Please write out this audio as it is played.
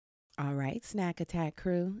All right, Snack Attack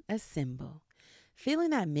crew, assemble. Feeling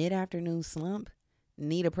that mid-afternoon slump?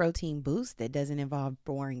 Need a protein boost that doesn't involve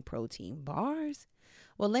boring protein bars?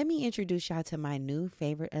 Well, let me introduce y'all to my new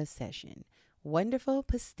favorite obsession, Wonderful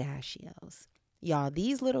Pistachios. Y'all,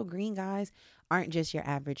 these little green guys aren't just your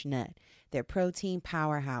average nut. They're protein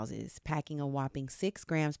powerhouses, packing a whopping 6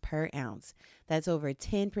 grams per ounce. That's over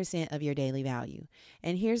 10% of your daily value.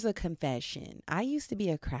 And here's a confession. I used to be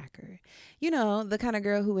a cracker. You know, the kind of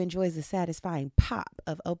girl who enjoys the satisfying pop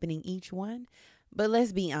of opening each one. But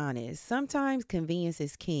let's be honest, sometimes convenience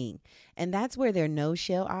is king, and that's where their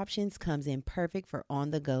no-shell options comes in perfect for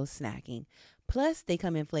on-the-go snacking. Plus, they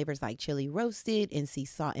come in flavors like chili roasted and sea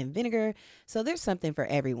salt and vinegar, so there's something for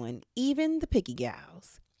everyone, even the picky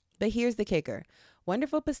gals. But here's the kicker.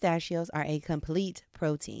 Wonderful Pistachios are a complete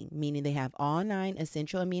protein, meaning they have all 9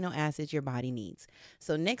 essential amino acids your body needs.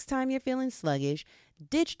 So next time you're feeling sluggish,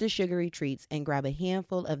 ditch the sugary treats and grab a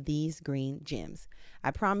handful of these green gems.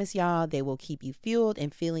 I promise y'all they will keep you fueled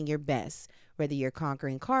and feeling your best, whether you're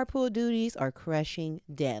conquering carpool duties or crushing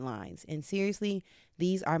deadlines. And seriously,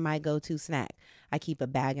 these are my go-to snack. I keep a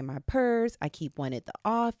bag in my purse. I keep one at the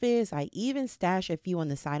office. I even stash a few on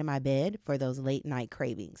the side of my bed for those late night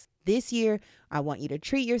cravings. This year, I want you to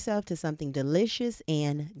treat yourself to something delicious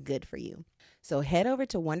and good for you. So head over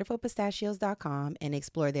to wonderfulpistachios.com and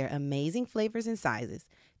explore their amazing flavors and sizes.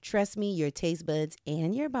 Trust me, your taste buds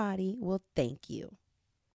and your body will thank you.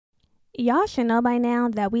 Y'all should know by now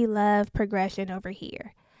that we love progression over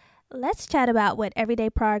here. Let's chat about what everyday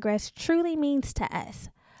progress truly means to us.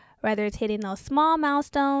 Whether it's hitting those small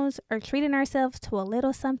milestones or treating ourselves to a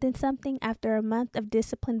little something after a month of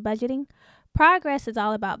disciplined budgeting, progress is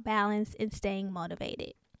all about balance and staying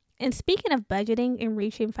motivated. And speaking of budgeting and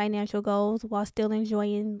reaching financial goals while still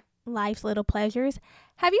enjoying life's little pleasures,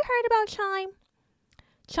 have you heard about Chime?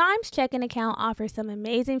 Chime's checking account offers some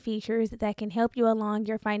amazing features that can help you along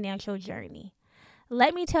your financial journey.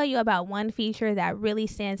 Let me tell you about one feature that really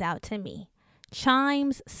stands out to me.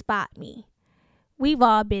 Chime's Spot Me. We've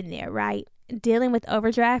all been there, right? Dealing with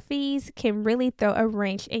overdraft fees can really throw a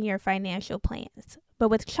wrench in your financial plans. But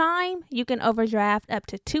with Chime, you can overdraft up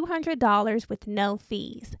to $200 with no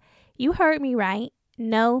fees. You heard me right,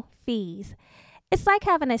 no fees. It's like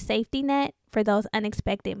having a safety net for those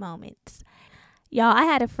unexpected moments. Y'all, I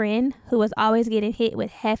had a friend who was always getting hit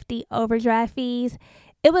with hefty overdraft fees.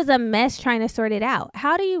 It was a mess trying to sort it out.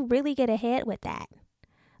 How do you really get ahead with that?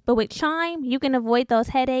 But with Chime, you can avoid those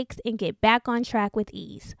headaches and get back on track with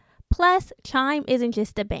ease. Plus, Chime isn't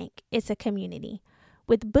just a bank, it's a community.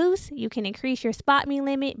 With Boost, you can increase your Spot Me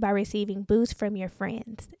limit by receiving boosts from your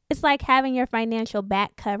friends. It's like having your financial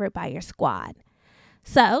back covered by your squad.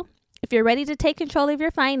 So, if you're ready to take control of your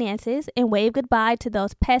finances and wave goodbye to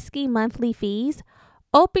those pesky monthly fees,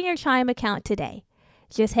 open your Chime account today.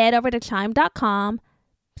 Just head over to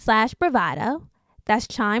chime.com/bravado. That's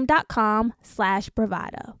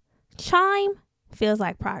chime.com/bravado. Chime feels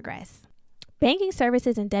like progress. Banking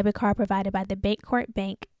services and debit card provided by the Bancorp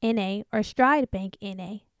Bank, N.A. or Stride Bank,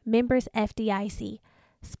 N.A. Members FDIC.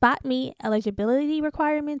 Spot Me eligibility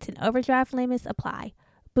requirements and overdraft limits apply.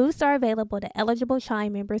 Boosts are available to eligible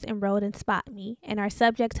Chime members enrolled in Spot Me and are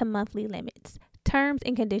subject to monthly limits. Terms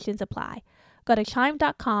and conditions apply. Go to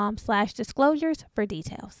chime.com/disclosures for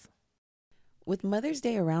details. With Mother's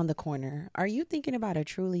Day around the corner, are you thinking about a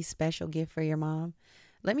truly special gift for your mom?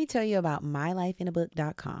 Let me tell you about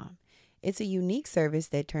mylifeinabook.com. It's a unique service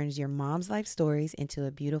that turns your mom's life stories into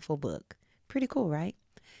a beautiful book. Pretty cool, right?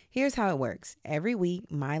 Here's how it works. Every week,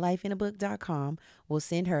 mylifeinabook.com will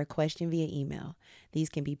send her a question via email. These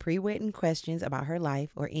can be pre-written questions about her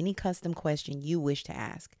life or any custom question you wish to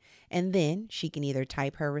ask. And then she can either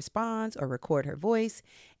type her response or record her voice,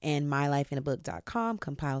 and mylifeinabook.com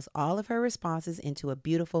compiles all of her responses into a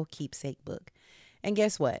beautiful keepsake book. And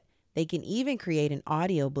guess what? They can even create an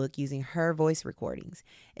audiobook using her voice recordings.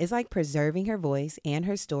 It's like preserving her voice and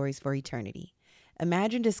her stories for eternity.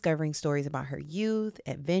 Imagine discovering stories about her youth,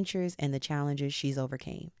 adventures, and the challenges she's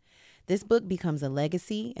overcame. This book becomes a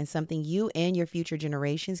legacy and something you and your future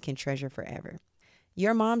generations can treasure forever.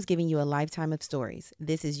 Your mom's giving you a lifetime of stories.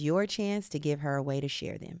 This is your chance to give her a way to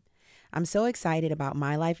share them. I'm so excited about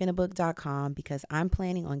mylifeinabook.com because I'm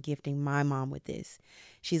planning on gifting my mom with this.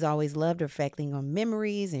 She's always loved reflecting on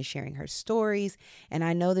memories and sharing her stories, and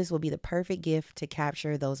I know this will be the perfect gift to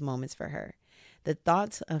capture those moments for her. The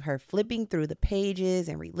thoughts of her flipping through the pages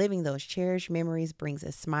and reliving those cherished memories brings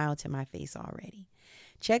a smile to my face already.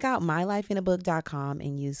 Check out mylifeinabook.com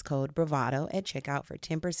and use code BRAVADO at checkout for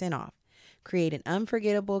 10% off. Create an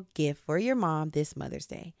unforgettable gift for your mom this Mother's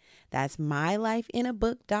Day. That's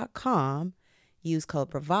mylifeinabook.com. Use code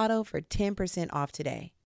BRAVADO for 10% off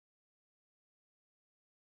today.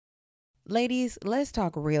 Ladies, let's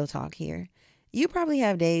talk real talk here. You probably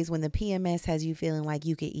have days when the PMS has you feeling like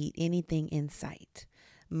you could eat anything in sight.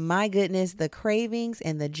 My goodness, the cravings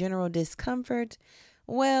and the general discomfort.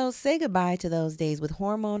 Well, say goodbye to those days with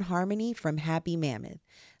Hormone Harmony from Happy Mammoth.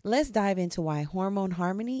 Let's dive into why Hormone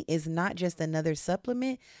Harmony is not just another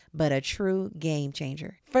supplement, but a true game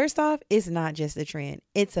changer. First off, it's not just a trend,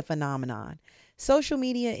 it's a phenomenon. Social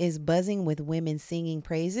media is buzzing with women singing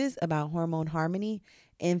praises about Hormone Harmony.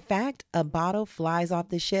 In fact, a bottle flies off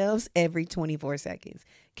the shelves every 24 seconds.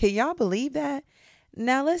 Can y'all believe that?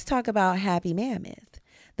 Now let's talk about Happy Mammoth,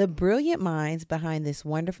 the brilliant minds behind this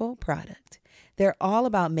wonderful product. They're all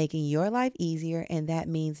about making your life easier, and that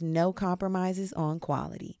means no compromises on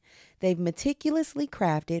quality. They've meticulously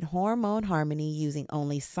crafted Hormone Harmony using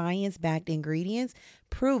only science-backed ingredients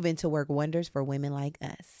proven to work wonders for women like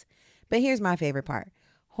us. But here's my favorite part.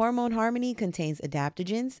 Hormone Harmony contains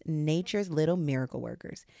adaptogens, nature's little miracle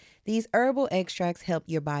workers. These herbal extracts help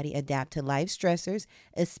your body adapt to life stressors,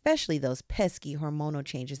 especially those pesky hormonal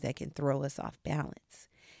changes that can throw us off balance.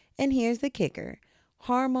 And here's the kicker.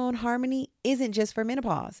 Hormone Harmony isn't just for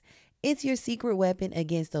menopause. It's your secret weapon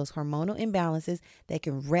against those hormonal imbalances that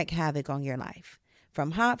can wreak havoc on your life.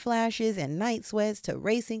 From hot flashes and night sweats to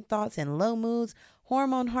racing thoughts and low moods,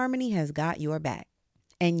 Hormone Harmony has got your back.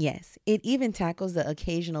 And yes, it even tackles the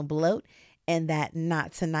occasional bloat and that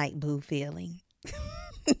not tonight boo feeling.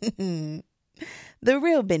 The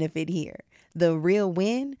real benefit here, the real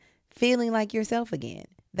win, feeling like yourself again.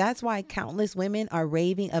 That's why countless women are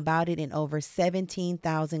raving about it in over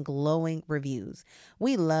 17,000 glowing reviews.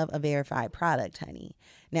 We love a verified product, honey.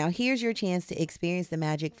 Now here's your chance to experience the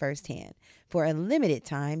magic firsthand. For a limited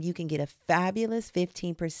time, you can get a fabulous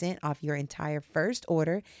 15% off your entire first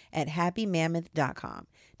order at happymammoth.com.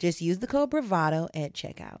 Just use the code BRAVADO at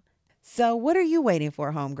checkout. So what are you waiting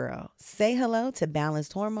for, homegirl? Say hello to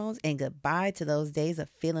balanced hormones and goodbye to those days of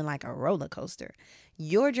feeling like a roller coaster.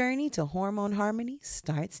 Your journey to Hormone Harmony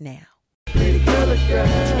starts now. Pretty color girl,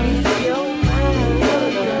 speak your mind,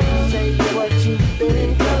 color girl. Say what you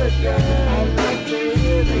think, color girl. I like to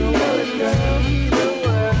hear the color girl. See the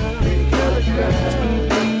world, pretty color girl.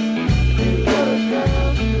 Pretty color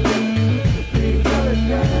girl. Pretty color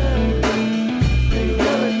girl. Pretty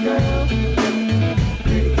color girl.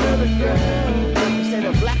 Pretty color girl. Instead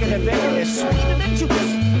of blacker than berry, it's sweeter than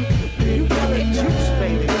juice. You got it juice,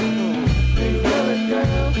 baby. Pretty color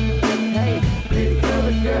girl. Hey, pretty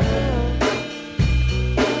color girl.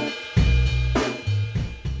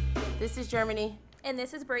 This is Germany, And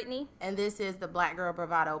this is Brittany. and this is the Black Girl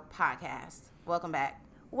Bravado podcast. Welcome back.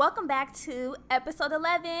 Welcome back to episode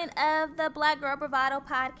 11 of the Black Girl Bravado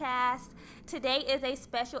podcast. Today is a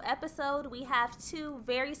special episode. We have two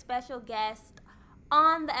very special guests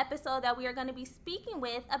on the episode that we are going to be speaking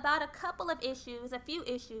with about a couple of issues, a few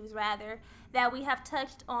issues rather, that we have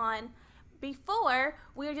touched on before.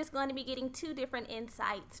 We're just going to be getting two different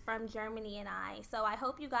insights from Germany and I. So I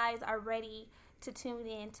hope you guys are ready to tune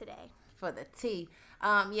in today. For the tea.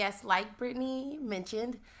 Yes, like Brittany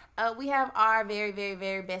mentioned, we have our very, very,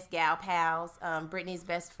 very best gal pals, Brittany's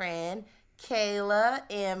best friend, Kayla,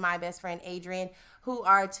 and my best friend, Adrian, who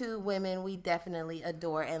are two women we definitely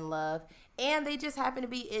adore and love. And they just happen to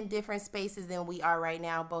be in different spaces than we are right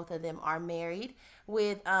now. Both of them are married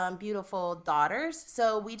with beautiful daughters.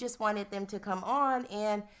 So we just wanted them to come on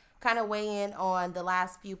and kind of weigh in on the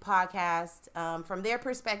last few podcasts from their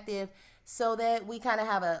perspective, so that we kind of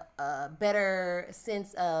have a better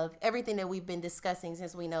sense of everything that we've been discussing,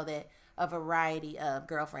 since we know that a variety of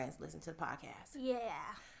girlfriends listen to the podcast. Yeah.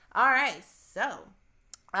 All right. So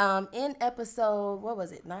in episode, what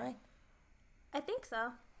was it, 9? I think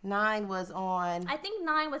so. 9 was on. I think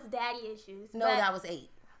 9 was daddy issues. No, that was 8.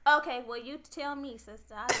 Okay, well, you tell me,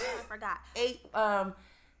 sister. I forgot. 8,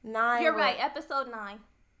 9. You're right, episode 9.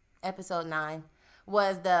 Episode 9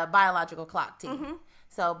 was the biological clock tea. Mm-hmm.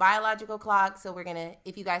 So biological clock. So we're going to,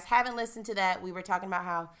 if you guys haven't listened to that, we were talking about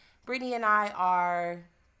how Brittany and I are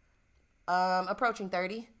approaching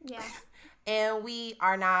 30. Yeah. And we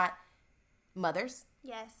are not mothers.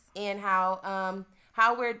 Yes. And how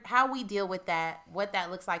we deal with that, what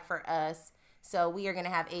that looks like for us. So we are going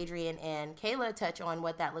to have Adrian and Kayla touch on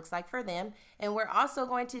what that looks like for them. And we're also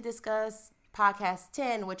going to discuss podcast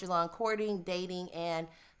 10, which is on courting, dating, and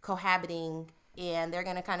cohabiting. And they're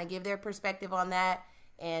going to kind of give their perspective on that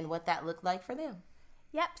and what that looked like for them.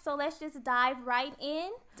 Yep, so let's just dive right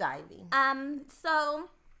in. Diving. So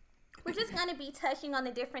we're just going to be touching on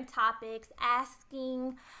the different topics,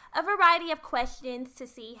 asking a variety of questions to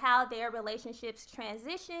see how their relationships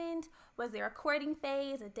transitioned. Was there a courting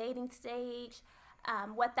phase, a dating stage,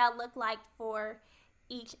 what that looked like for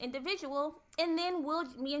each individual, and then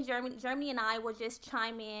me and Germany and I will just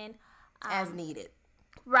chime in as needed.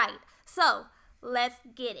 Right. So let's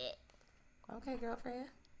get it. Okay, girlfriend.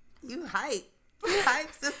 You hype. You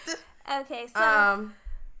hype, sister. Okay, so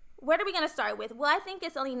what are we going to start with? Well, I think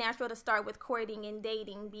it's only natural to start with courting and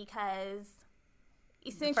dating because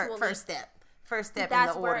essentially first step in the order.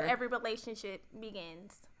 That's where every relationship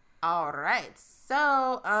begins. All right.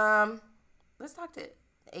 So, let's talk to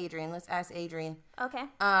Adrian. Let's ask Adrian. Okay.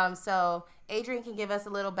 So Adrian can give us a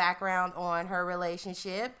little background on her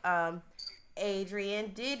relationship.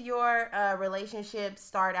 Adrian, did your relationship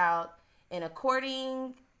start out in a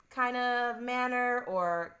courting kind of manner,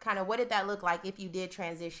 or kind of what did that look like if you did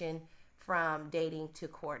transition from dating to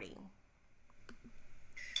courting?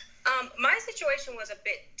 My situation was a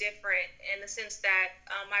bit different in the sense that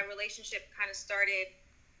my relationship kind of started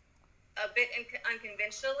a bit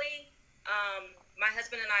unconventionally. My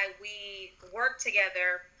husband and I, we worked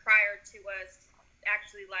together prior to us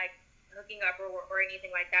actually like hooking up or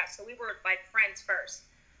anything like that. So we were like friends first.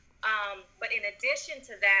 But in addition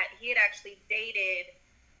to that, he had actually dated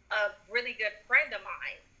a really good friend of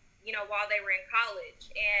mine, you know, while they were in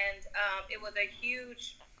college. And it was a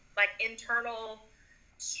huge like internal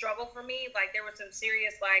struggle for me. Like there was some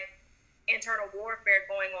serious like internal warfare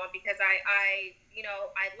going on because I you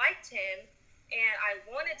know, I liked him and I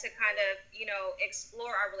wanted to kind of, you know,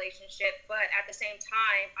 explore our relationship, but at the same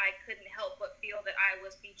time, I couldn't help but feel that I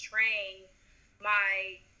was betraying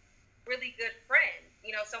my really good friend,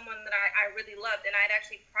 you know, someone that I really loved. And I'd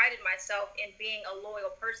actually prided myself in being a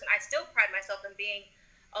loyal person. I still pride myself in being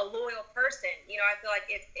a loyal person. You know, I feel like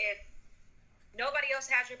if nobody else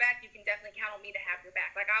has your back, you can definitely count on me to have your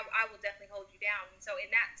back. Like I will definitely hold you down. And so in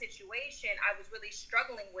that situation, I was really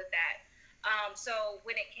struggling with that. So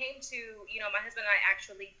when it came to, you know, my husband and I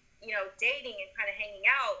actually, you know, dating and kind of hanging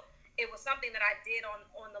out, it was something that I did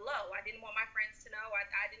on the low. I didn't want my friends to know.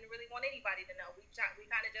 I didn't really want anybody to know. We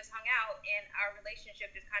kind of just hung out, and our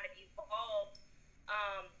relationship just kind of evolved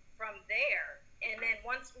from there. And then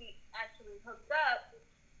once we actually hooked up,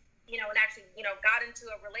 you know, and actually, you know, got into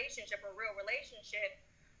a relationship, a real relationship,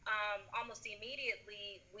 almost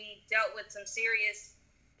immediately we dealt with some serious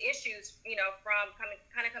issues, you know, from coming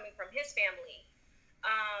from his family,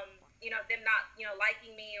 you know, them not, you know,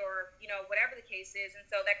 liking me or, you know, whatever the case is. And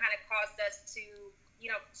so that kind of caused us to, you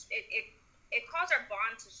know, it caused our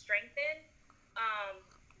bond to strengthen.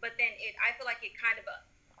 But then I feel like it kind of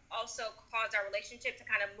also caused our relationship to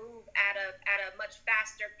kind of move at a much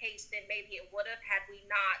faster pace than maybe it would have had we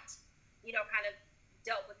not, you know, kind of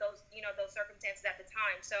dealt with those, you know, those circumstances at the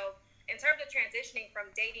time. So in terms of transitioning from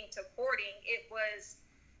dating to courting, it was,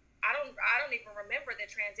 I don't even remember the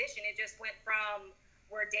transition. It just went from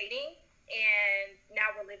we're dating and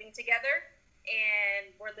now we're living together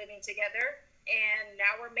and we're living together and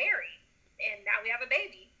now we're married and now we have a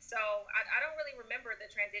baby. So I don't really remember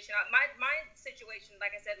the transition. My situation,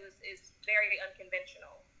 like I said, is very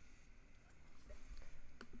unconventional.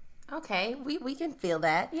 Okay, we can feel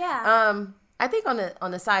that. Yeah. I think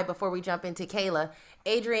on the side before we jump into Kayla,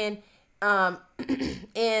 Adrian,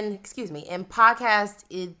 in podcast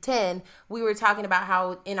 10, we were talking about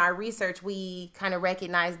how in our research we kind of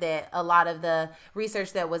recognized that a lot of the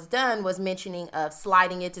research that was done was mentioning of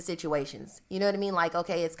sliding into situations. You know what I mean? Like,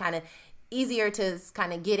 okay, it's kind of easier to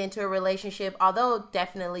kind of get into a relationship, although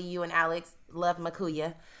definitely you and Alex love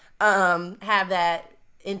Makuya, have that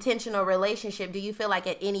intentional relationship. Do you feel like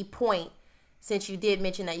at any point, since you did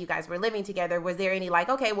mention that you guys were living together, was there any like,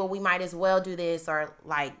 okay, well, we might as well do this, or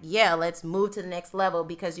like, yeah, let's move to the next level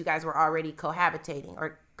because you guys were already cohabiting?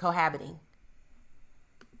 Well,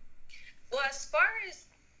 as far as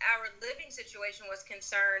our living situation was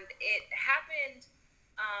concerned, it happened,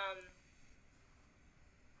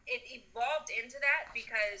 it evolved into that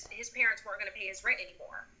because his parents weren't going to pay his rent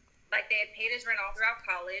anymore. Like, they had paid his rent all throughout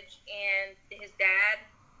college, and his dad,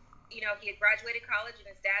 you know, he had graduated college,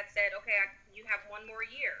 and his dad said, okay, you have one more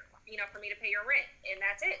year, you know, for me to pay your rent, and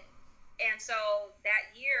that's it. And so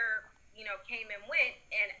that year, you know, came and went,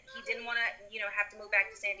 and he didn't want to, you know, have to move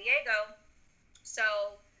back to San Diego.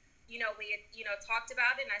 So, you know, we had, you know, talked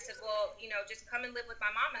about it, and I said, well, you know, just come and live with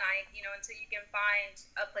my mom and I, you know, until you can find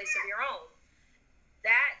a place of your own.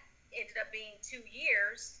 That ended up being 2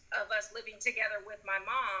 years of us living together with my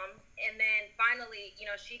mom. And then finally, you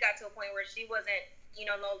know, she got to a point where she wasn't, you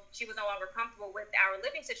know, she was no longer comfortable with our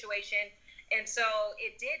living situation. And so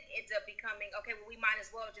it did end up becoming, okay, well, we might as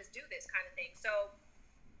well just do this kind of thing. So,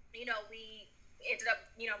 you know, we ended up,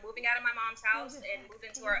 you know, moving out of my mom's house and moved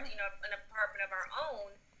into our, you know, an apartment of our own.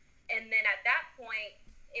 And then at that point,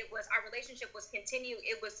 our relationship was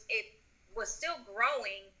it was still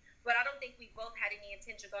growing, but I don't think we both had any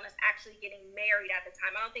intentions on us actually getting married at the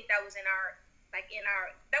time. I don't think that was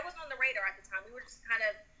that wasn't on the radar at the time. We were just kind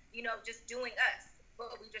of, just doing us,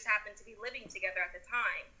 but we just happened to be living together at the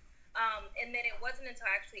time. And then it wasn't until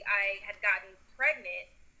actually I had gotten pregnant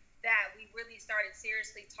that we really started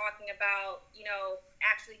seriously talking about,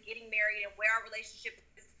 actually getting married and where our relationship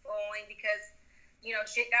is going, because,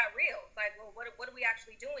 shit got real. It's like, well, what are we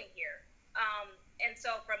actually doing here? And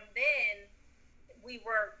so from then, we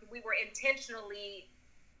were intentionally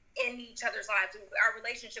in each other's lives. Our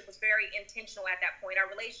relationship was very intentional at that point.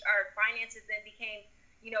 Our finances then became,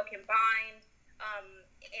 combined.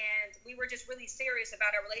 And we were just really serious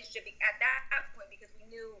about our relationship at that point, because we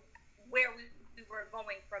knew where we were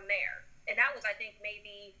going from there. And that was, I think,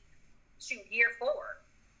 maybe year 4.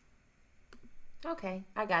 Okay,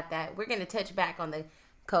 I got that. We're going to touch back on the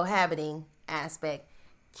cohabiting aspect.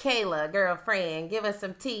 Kayla, girlfriend, give us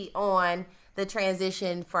some tea on the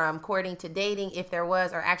transition from courting to dating, if there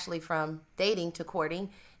was, or actually from dating to courting,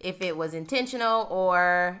 if it was intentional,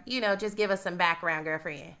 or, just give us some background,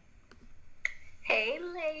 girlfriend. Hey,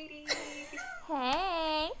 ladies.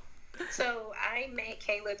 Hey. So I met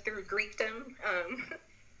Caleb through Greekdom.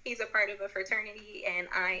 He's a part of a fraternity, and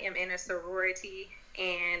I am in a sorority,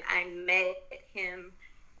 and I met him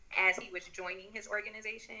as he was joining his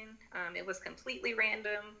organization. It was completely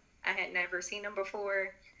random. I had never seen him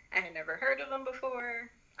before. I had never heard of him before.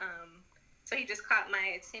 So he just caught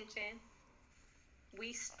my attention.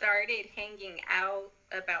 We started hanging out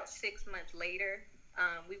about 6 months later.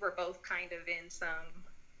 We were both kind of in some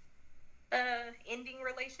ending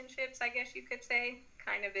relationships, I guess you could say,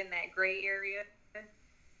 kind of in that gray area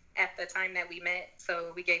at the time that we met.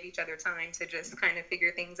 So we gave each other time to just kind of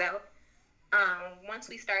figure things out. Once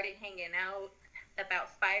we started hanging out, about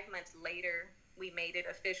 5 months later, we made it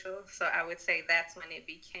official. So I would say that's when it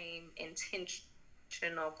became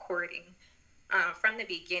intentional courting. From the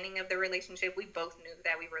beginning of the relationship, we both knew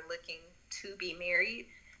that we were looking to be married,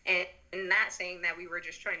 and not saying that we were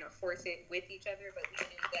just trying to force it with each other, but we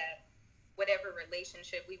knew that whatever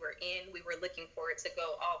relationship we were in, we were looking for it to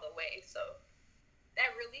go all the way. So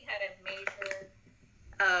that really had a major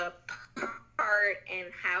part in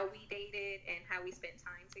how we dated and how we spent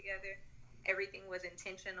time together. Everything was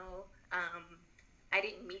intentional. I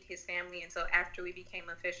didn't meet his family until after we became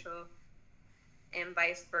official, and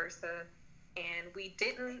vice versa. And we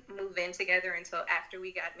didn't move in together until after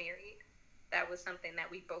we got married. That was something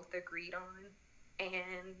that we both agreed on.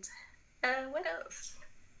 And what else?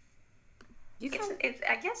 I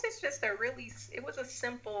guess it's just it was a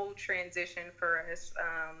simple transition for us.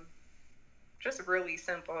 Just really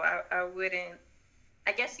simple.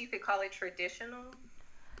 I guess you could call it traditional.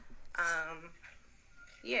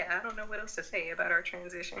 Yeah, I don't know what else to say about our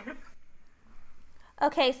transition.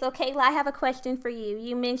 Okay, so Kayla, I have a question for you.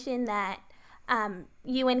 You mentioned that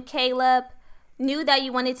you and Caleb knew that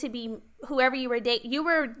you wanted to be whoever you were dating. You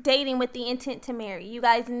were dating with the intent to marry. You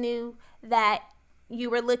guys knew that you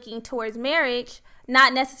were looking towards marriage,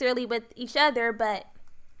 not necessarily with each other, but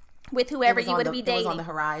with whoever you would be dating. It was on the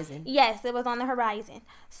horizon. Yes, it was on the horizon.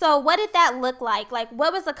 So what did that look like? Like,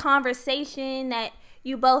 what was the conversation that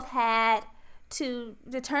you both had to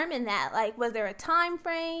determine that? Like, was there a time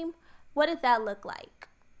frame? What did that look like?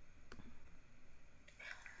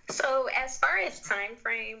 So as far as time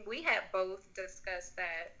frame, we had both discussed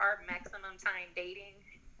that our maximum time dating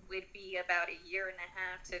would be about 1.5 years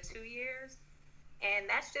to 2 years. And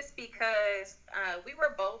that's just because we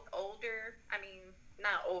were both older. I mean,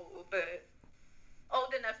 not old, but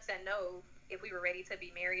old enough to know if we were ready to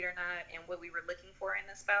be married or not and what we were looking for in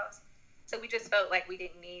a spouse. So we just felt like we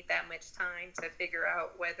didn't need that much time to figure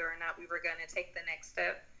out whether or not we were going to take the next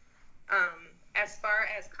step. As far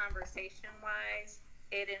as conversation-wise,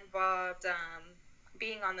 it involved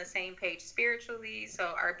being on the same page spiritually,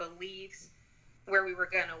 so our beliefs, where we were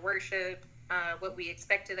going to worship, what we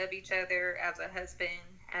expected of each other as a husband,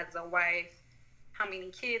 as a wife, how many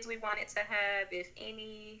kids we wanted to have, if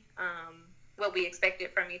any, what we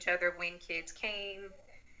expected from each other when kids came,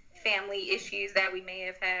 family issues that we may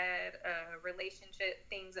have had, relationship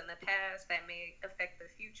things in the past that may affect the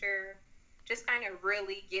future, just kind of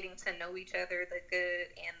really getting to know each other, the good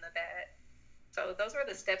and the bad. So those were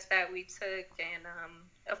the steps that we took, and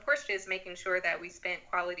of course just making sure that we spent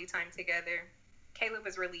quality time together. Caleb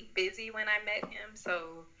was really busy when I met him,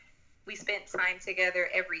 so we spent time together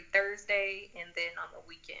every Thursday and then on the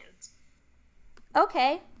weekends.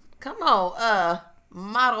 Okay. Come on,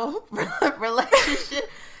 model relationship.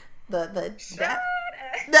 That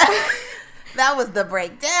was the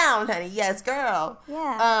breakdown, honey. Yes, girl.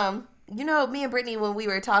 Yeah. Me and Brittany, when we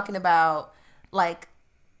were talking about like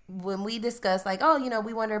when we discussed like, oh,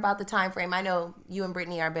 we wonder about the time frame. I know you and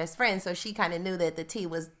Brittany are best friends, so she kind of knew that the T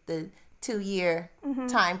was the 2-year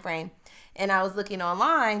time frame. And I was looking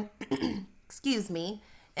online, excuse me,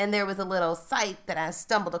 and there was a little site that I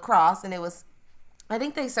stumbled across, and it was, I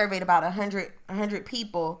think they surveyed about 100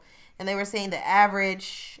 people, and they were saying the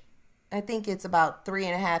average, I think it's about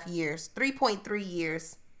 3.3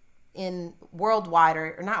 years in worldwide,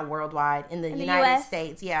 or not worldwide, in the United US?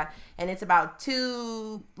 States. Yeah. And it's about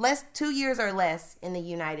 2 years or less in the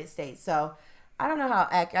United States. So I don't know how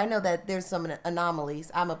accurate. I know that there's some anomalies.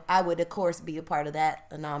 I would of course be a part of that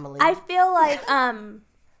anomaly. I feel like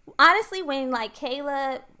honestly, when like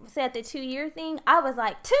Kayla said the 2-year thing, I was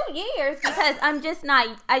like, 2 years, because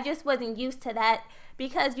I just wasn't used to that.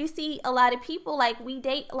 Because you see a lot of people, like, we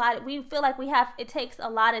date a lot, we feel like it takes a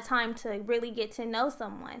lot of time to really get to know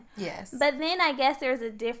someone. Yes. But then I guess there's a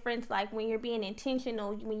difference, like, when you're being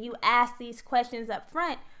intentional, when you ask these questions up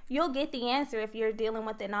front, you'll get the answer. If you're dealing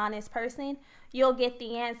with an honest person, you'll get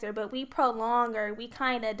the answer. But we prolong, or we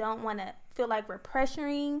kind of don't want to feel like we're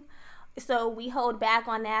pressuring. So we hold back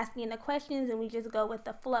on asking the questions, and we just go with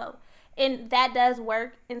the flow. And that does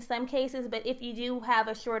work in some cases, but if you do have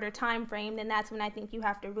a shorter time frame, then that's when I think you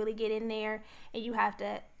have to really get in there, and you have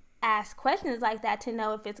to ask questions like that to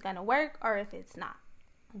know if it's going to work or if it's not.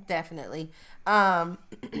 Definitely.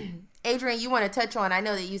 Adrian, you want to touch on, I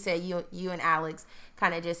know that you said you and Alex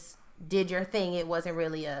kind of just did your thing. It wasn't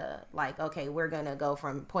really like, okay, we're going to go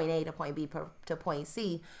from point A to point B to point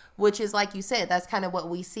C, which is, like you said, that's kind of what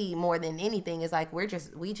we see more than anything, is like we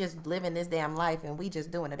just living this damn life, and we just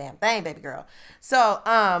doing a damn thing, baby girl. So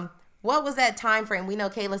what was that time frame? We know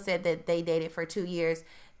Kayla said that they dated for 2 years.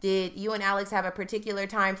 Did you and Alex have a particular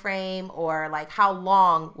time frame, or like how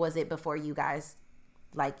long was it before you guys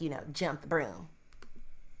jumped the broom?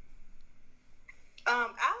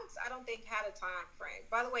 Alex, I don't think had a time frame.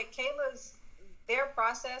 By the way, their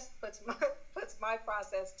process puts my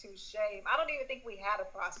process to shame. I don't even think we had a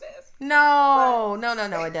process. No,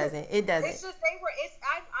 it doesn't. It doesn't. It's just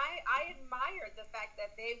I admired the fact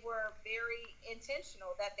that they were very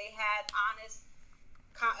intentional, that they had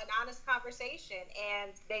an honest conversation,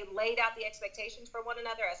 and they laid out the expectations for one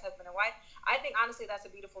another as husband and wife. I think honestly that's a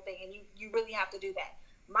beautiful thing, and you really have to do that.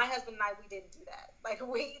 My husband and I, we didn't do that. Like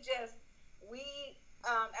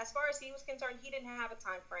as far as he was concerned, he didn't have a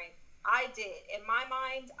time frame. I did. In my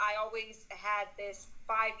mind, I always had this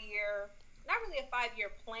 5-year, not really a 5-year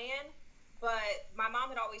plan, but my mom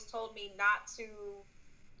had always told me not to,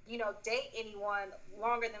 date anyone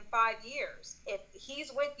longer than 5 years. If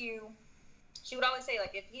he's with you, she would always say,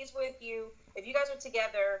 like, if he's with you, if you guys are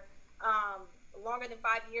together longer than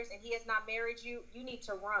 5 years and he has not married you, you need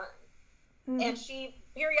to run. Mm-hmm. And she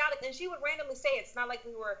would randomly say, it's not like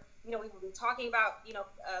we would be talking about,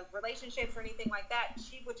 relationships or anything like that.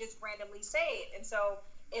 She would just randomly say it. And so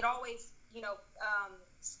it always,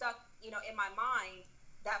 stuck, in my mind,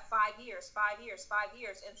 that 5 years.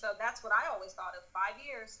 And so that's what I always thought of, 5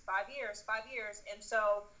 years. And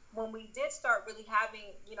so when we did start really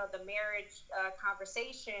having, the marriage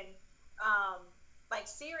conversation, like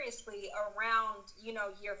seriously around,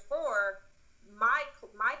 year 4, my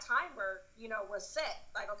timer, was set.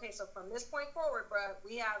 Like, okay, so from this point forward, bro,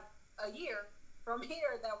 we have a year from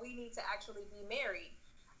here that we need to actually be married.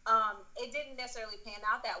 It didn't necessarily pan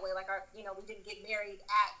out that way. Like we didn't get married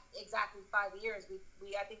at exactly 5 years.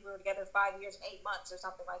 I think we were together 5 years, 8 months or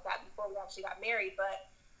something like that before we actually got married. But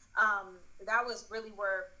that was really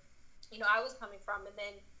where, I was coming from. And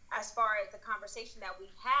then as far as the conversation that we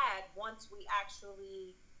had, once we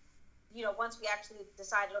actually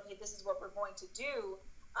decided, okay, this is what we're going to do,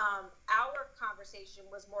 our conversation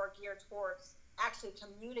was more geared towards actually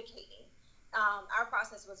communicating. Our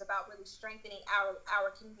process was about really strengthening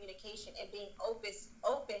our communication and being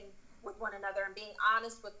open with one another and being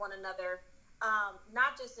honest with one another,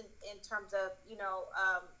 not just in terms of,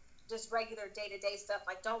 just regular day-to-day stuff,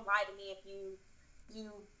 like don't lie to me if you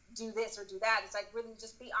do this or do that. It's like really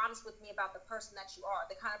just be honest with me about the person that you are,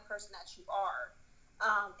 the kind of person that you are.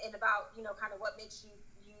 And about, kind of what makes you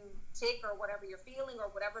tick or whatever you're feeling or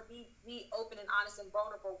whatever, be open and honest and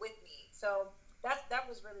vulnerable with me. So that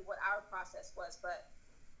was really what our process was. But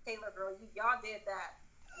Taylor, girl, y'all did that.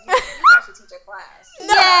 You guys should teach a class.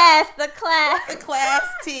 Yes, the class. The class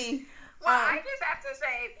T. Well, I just have to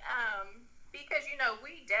say, because,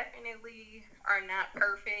 we definitely are not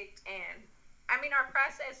perfect. And, I mean, our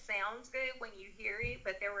process sounds good when you hear it,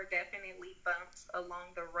 but there were definitely bumps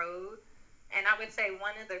along the road. And I would say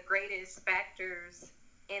one of the greatest factors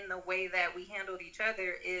in the way that we handled each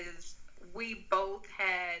other is we both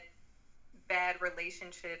had bad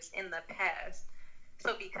relationships in the past.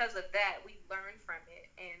 So because of that, we learned from it,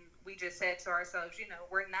 and we just said to ourselves,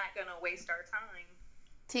 we're not gonna waste our time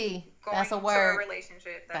going That's a into word. a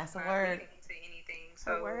relationship that's a not word. leading to anything. A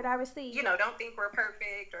So word I received. don't think we're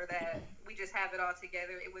perfect or that we just have it all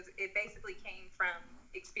together. It basically came from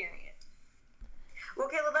experience. Well,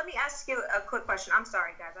 Kayla, let me ask you a quick question. I'm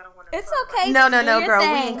sorry, guys. I don't want to. It's okay. No, Do your girl.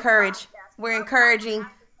 thing. We're encouraging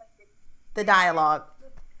the dialogue.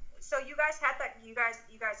 So you guys had that. You guys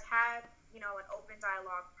had an open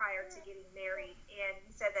dialogue prior to getting married, and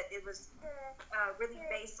you said that it was really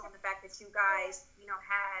based on the fact that you guys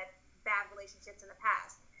had bad relationships in the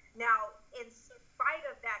past. Now, in spite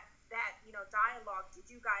of that dialogue, did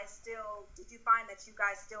you find that you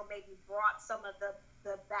guys still maybe brought some of the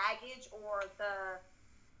baggage or the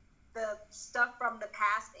stuff from the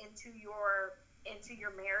past into your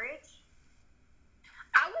marriage?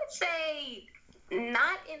 I would say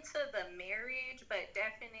not into the marriage, but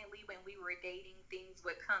definitely when we were dating, things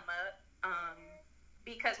would come up.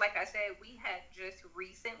 Because like I said, we had just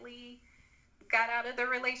recently got out of the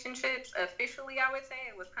relationships officially. I would say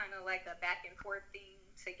it was kind of like a back and forth thing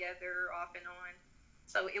together, off and on.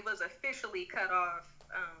 So it was officially cut off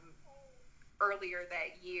earlier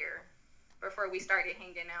that year before we started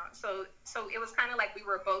hanging out. So it was kind of like we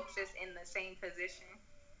were both just in the same position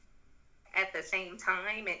at the same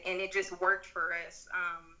time, and it just worked for us.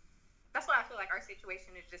 That's why I feel like our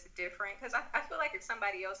situation is just different, because I feel like if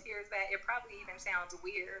somebody else hears that, it probably even sounds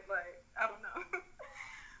weird, like, I don't know.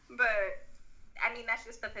 But I mean, that's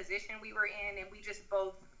just the position we were in, and we just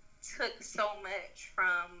both took so much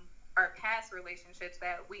from our past relationships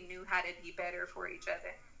that we knew how to be better for each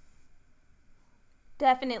other.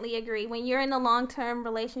 Definitely agree. When you're in a long-term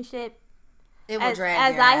relationship, It will drag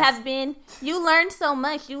as your I ass. have been, you learn so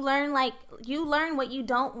much. You learn what you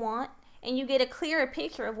don't want, and you get a clearer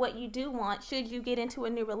picture of what you do want should you get into a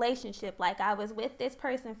new relationship. Like, I was with this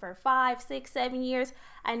person for 5, 6, 7 years.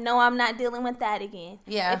 I know I'm not dealing with that again.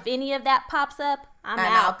 Yeah. If any of that pops up, I'm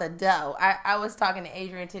out the dough. I was talking to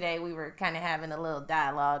Adrian today. We were kind of having a little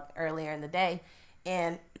dialogue earlier in the day,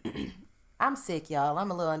 and I'm sick, y'all.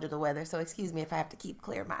 I'm a little under the weather, so excuse me if I have to keep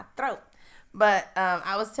clear my throat. But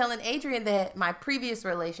I was telling Adrian that my previous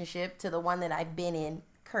relationship to the one that I've been in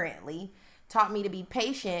currently taught me to be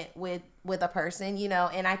patient with a person,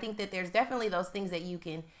 and I think that there's definitely those things that you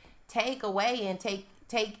can take away and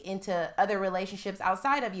take into other relationships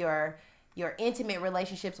outside of your intimate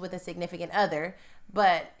relationships with a significant other.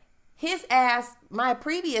 But his ass, my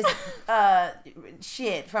previous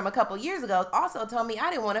shit from a couple years ago, also told me I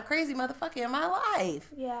didn't want a crazy motherfucker in my life.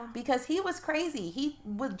 Yeah. Because he was crazy. He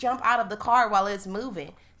would jump out of the car while it's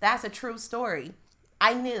moving. That's a true story.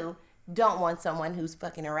 I knew, don't want someone who's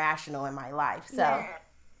fucking irrational in my life. So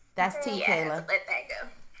that's T, Kayla. Let that go.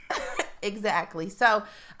 Exactly. So,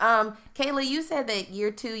 Kayla, you said that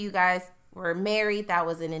year 2, you guys were married. That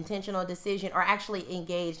was an intentional decision, or actually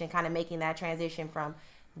engaged and kind of making that transition from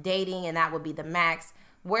dating, and that would be the max.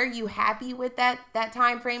 Were you happy with that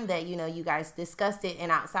time frame that you guys discussed it, and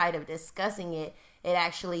outside of discussing it, it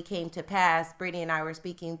actually came to pass? Brittany and I were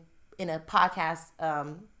speaking in a podcast,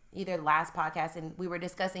 either the last podcast, and we were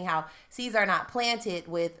discussing how seeds are not planted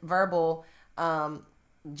with verbal,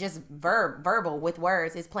 just verbal with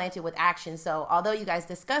words. It's planted with action. So although you guys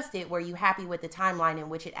discussed it, were you happy with the timeline in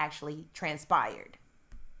which it actually transpired?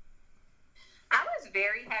 I was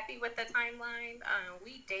very happy with the timeline.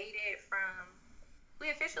 We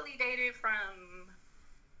officially dated from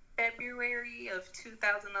February of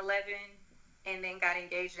 2011, and then got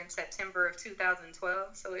engaged in September of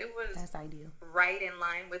 2012. So it was That's ideal. Right in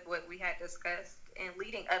line with what we had discussed. And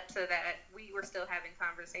leading up to that, we were still having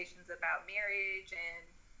conversations about marriage and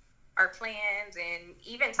our plans, and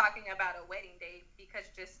even talking about a wedding date, because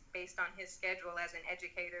just based on his schedule as an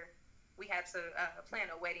educator, we had to plan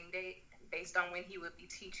a wedding date based on when he would be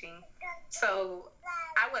teaching. So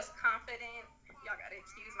I was confident. Y'all gotta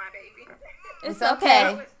excuse my baby. It's okay.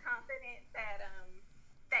 I was confident that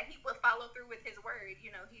he would follow through with his word. He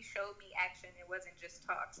showed me action. It wasn't just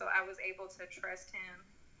talk. So I was able to trust him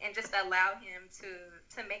and just allow him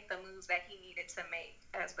to make the moves that he needed to make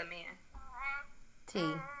as the man.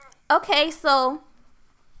 T. Okay, so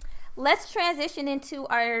let's transition into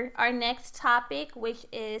our next topic, which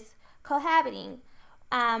is cohabiting.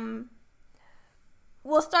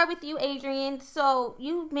 We'll start with you, Adrian. So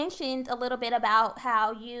you mentioned a little bit about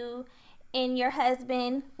how you and your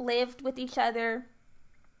husband lived with each other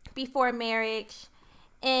before marriage,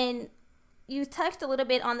 and you touched a little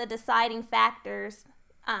bit on the deciding factors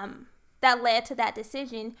that led to that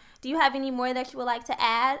decision. Do you have any more that you would like to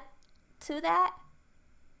add to that?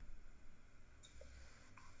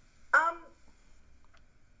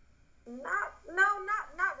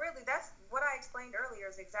 Not really. That's what I explained earlier.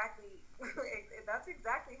 Is exactly that's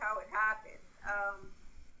exactly how it happened.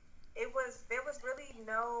 There was really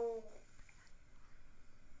no,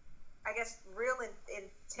 I guess, real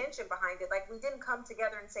intention behind it. Like, we didn't come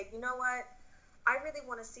together and say, you know what, I really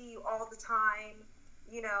want to see you all the time.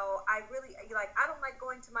 You know, I really, like, I don't like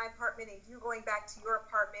going to my apartment and you going back to your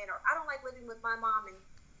apartment, or I don't like living with my mom and,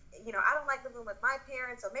 you know, I don't like living with my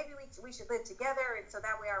parents, so maybe we should live together, and so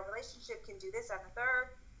that way our relationship can do this and the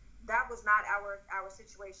third. That was not our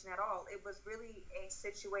situation at all. It was really a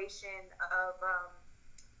situation of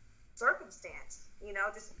circumstance. You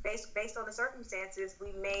know, just based on the circumstances,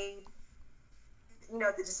 we made, you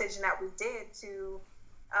know, the decision that we did to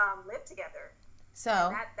live together. So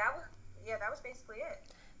and that was basically it.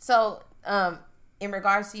 So, in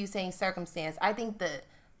regards to you saying circumstance, I think the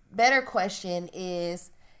better question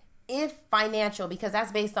is if financial, because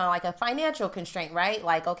that's based on like a financial constraint, right?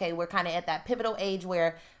 Like, okay, we're kind of at that pivotal age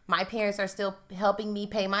where my parents are still helping me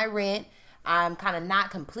pay my rent. I'm kind of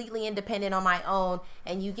not completely independent on my own.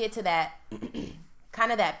 And you get to that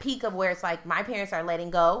kind of that peak of where it's like my parents are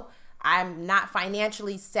letting go. I'm not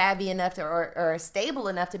financially savvy enough to, or stable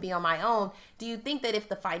enough to be on my own. Do you think that if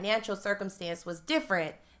the financial circumstance was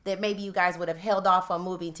different, that maybe you guys would have held off on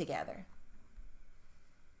moving together?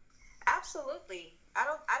 Absolutely. I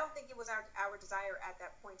don't think it was our desire at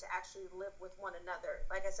that point to actually live with one another.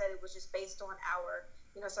 Like I said, it was just based on our,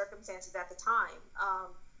 you know, circumstances at the time.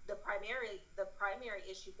 The primary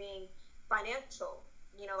issue being financial.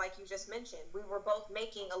 You know, like you just mentioned, we were both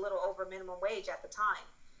making a little over minimum wage at the time.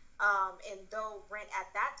 And though rent at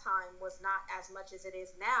that time was not as much as it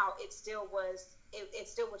is now, it still was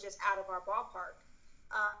just out of our ballpark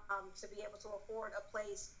to be able to afford a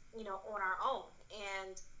place, you know, on our own.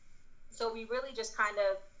 And so we really just kind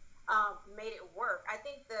of made it work. I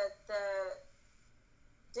think the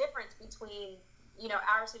difference between, you know,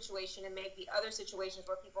 our situation and maybe other situations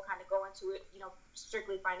where people kind of go into it, you know,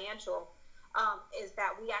 strictly financial, is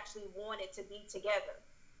that we actually wanted to be together.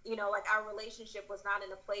 You know, like, our relationship was not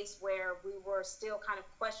in a place where we were still kind of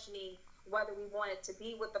questioning whether we wanted to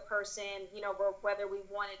be with the person, you know, or whether we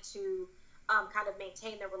wanted to kind of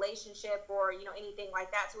maintain the relationship or, you know, anything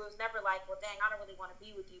like that. So it was never like, well, dang, I don't really want to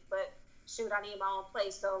be with you, but shoot, I need my own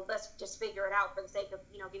place. So let's just figure it out for the sake of,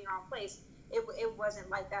 you know, getting our own place. It wasn't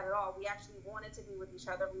like that at all. We actually wanted to be with each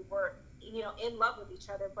other. We were, you know, in love with each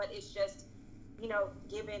other, but it's just, you know,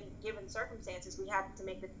 given circumstances,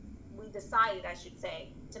 we decided, I should say,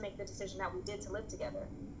 to make the decision that we did to live together.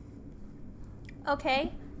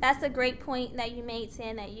 Okay, that's a great point that you made,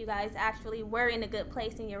 saying that you guys actually were in a good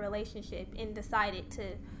place in your relationship and decided to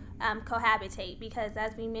cohabitate, because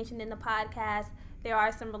as we mentioned in the podcast, there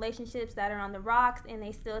are some relationships that are on the rocks and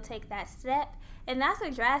they still take that step, and that's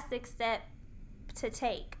a drastic step to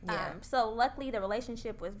take. Yeah. So luckily the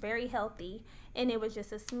relationship was very healthy and it was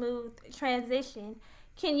just a smooth transition.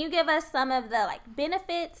 Can you give us some of the like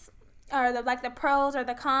benefits or the like the pros or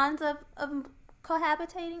the cons of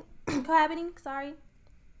cohabiting? Sorry.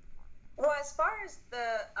 Well, as far as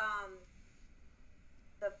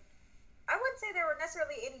I wouldn't say there were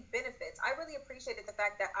necessarily any benefits. I really appreciated the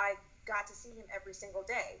fact that I got to see him every single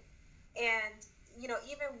day. And, you know,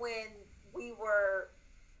 even when we were,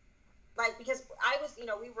 like, because I was, you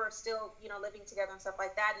know, we were still, you know, living together and stuff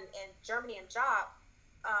like that. And Germany and Job,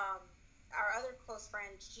 our other close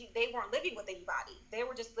friend, they weren't living with anybody. They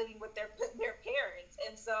were just living with their parents.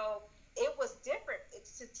 And so it was different.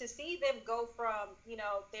 To see them go from, you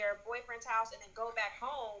know, their boyfriend's house and then go back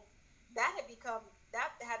home, that had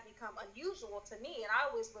become unusual to me. And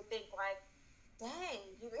I always would think, like, dang,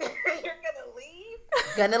 you're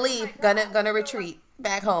gonna leave? Gonna retreat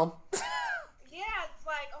back home. Yeah, it's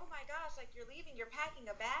like, oh my gosh, like, you're leaving, you're packing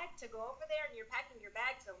a bag to go over there, and you're packing your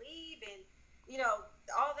bag to leave, and, you know,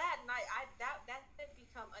 all that. And that had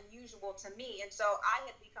become unusual to me. And so I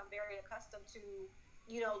had become very accustomed to,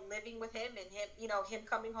 you know, living with him and him, you know, him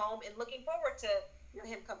coming home and looking forward to, you know,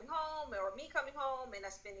 him coming home or me coming home and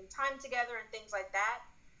us spending time together and things like that.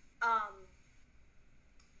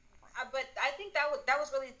 But I think that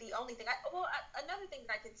was really the only thing. Another thing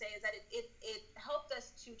that I can say is that it helped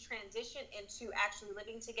us to transition into actually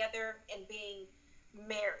living together and being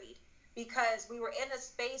married, because we were in a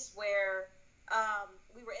space where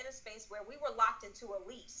we were locked into a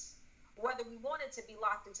lease. Whether we wanted to be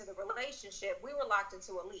locked into the relationship, we were locked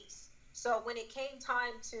into a lease. So when it came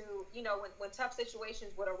time to, you know, when tough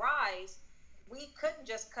situations would arise, we couldn't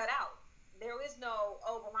just cut out. There is no,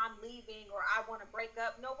 oh, well, I'm leaving or I want to break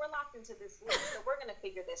up. No, we're locked into this lease, so we're going to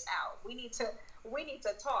figure this out. We need to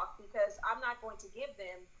talk, because I'm not going to give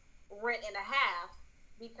them rent and a half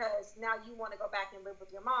because now you want to go back and live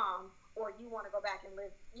with your mom, or you want to go back and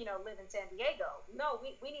live in San Diego. No,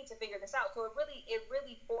 we need to figure this out. So it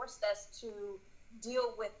really forced us to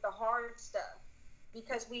deal with the hard stuff,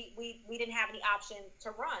 because we didn't have any option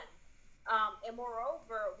to run. And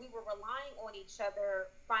moreover, we were relying on each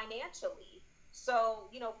other financially. So,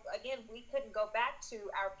 again, we couldn't go back to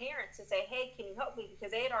our parents and say, hey, can you help me?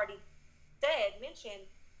 Because they had already mentioned,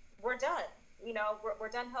 we're done.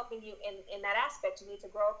 We're done helping you in that aspect. You need to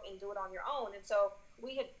grow up and do it on your own. And so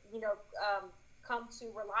we had, come to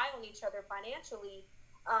rely on each other financially.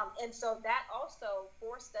 And so that also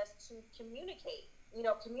forced us to communicate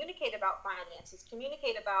about finances,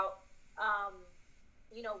 communicate about,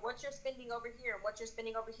 what you're spending over here and what you're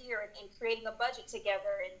spending over here, and creating a budget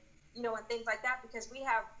together, and and things like that, because we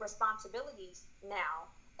have responsibilities now,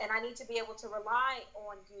 and I need to be able to rely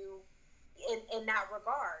on you in that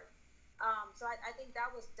regard. So I think that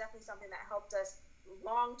was definitely something that helped us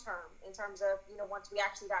long term, in terms of once we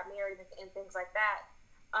actually got married and things like that.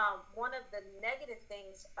 One of the negative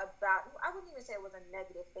things about, I wouldn't even say it was a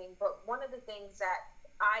negative thing, but one of the things that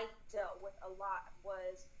I dealt with a lot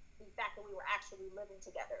was the fact that we were actually living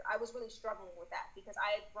together. I was really struggling with that, because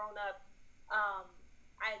I had grown up,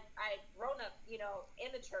 in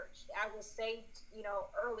the church. I was saved,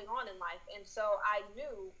 early on in life, and so I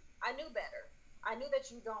knew better. I knew that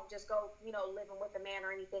you don't just go, living with a man or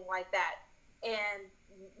anything like that. And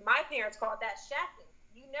my parents called that shacking.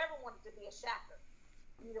 You never wanted to be a shacker.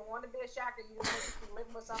 You didn't want to be a shacker. You wanted to be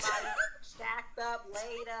living with somebody shacked up,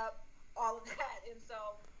 laid up, all of that. And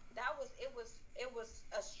so it was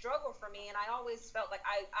a struggle for me, and I always felt like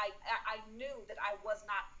I knew that I was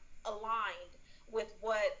not aligned with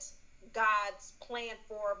what God's plan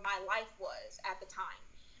for my life was at the time.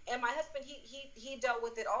 And my husband, he dealt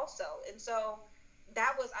with it also. And so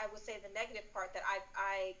that was, I would say, the negative part, that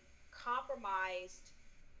I compromised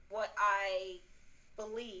what I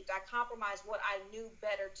believed. I compromised what I knew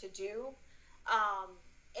better to do,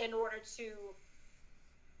 in order to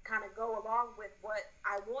kind of go along with what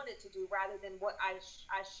I wanted to do, rather than what I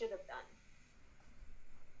should have done.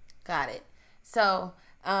 Got it. So,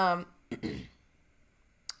 I'm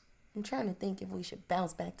trying to think if we should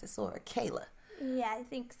bounce back to Sora. Kayla. Yeah, I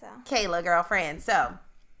think so. Kayla, girlfriend. So,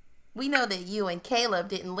 we know that you and Caleb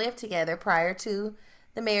didn't live together prior to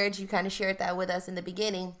the marriage. You kind of shared that with us in the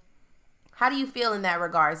beginning. How do you feel in that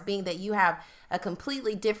regards, being that you have a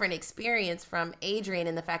completely different experience from Adrian,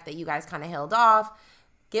 and the fact that you guys kind of held off?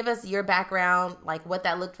 Give us your background, like what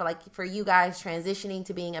that looked like for you guys, transitioning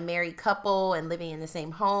to being a married couple and living in the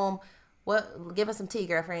same home. Give us some tea,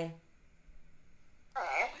 girlfriend.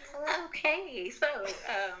 Okay,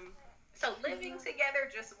 so living together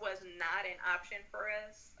just was not an option for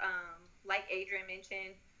us. Like Adrian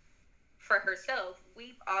mentioned, for herself,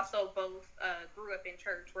 we also both grew up in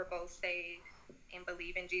church. We're both saved and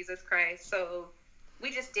believe in Jesus Christ. So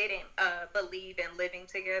we just didn't believe in living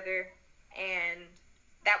together. And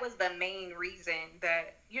that was the main reason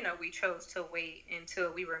that, we chose to wait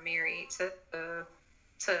until we were married to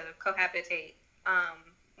cohabitate.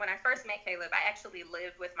 When I first met Caleb, I actually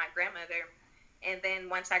lived with my grandmother. And then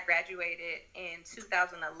once I graduated in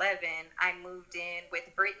 2011, I moved in with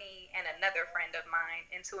Brittany and another friend of mine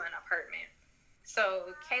into an apartment.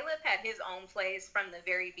 So Caleb had his own place from the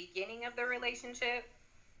very beginning of the relationship,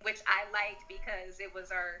 which I liked because it was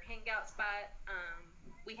our hangout spot.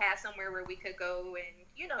 We had somewhere where we could go and,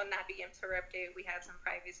 not be interrupted. We had some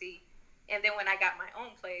privacy. And then when I got my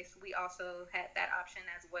own place, we also had that option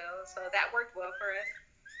as well. So that worked well for us.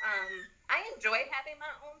 I enjoyed having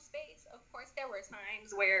my own space. Of course, there were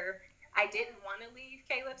times where I didn't want to leave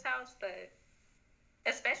Caleb's house, but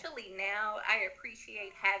especially now, I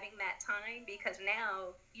appreciate having that time, because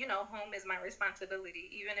now, home is my responsibility.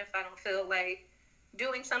 Even if I don't feel like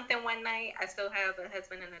doing something one night, I still have a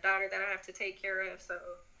husband and a daughter that I have to take care of. So,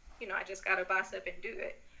 I just got to boss up and do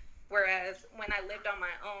it. Whereas when I lived on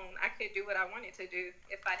my own, I could do what I wanted to do.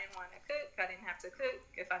 If I didn't want to cook, I didn't have to cook.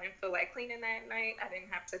 If I didn't feel like cleaning that night, I didn't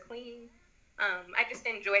have to clean. I just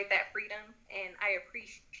enjoyed that freedom, and I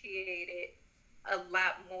appreciate it a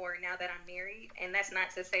lot more now that I'm married. And that's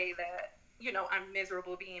not to say that, I'm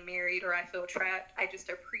miserable being married or I feel trapped. I just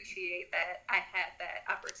appreciate that I had that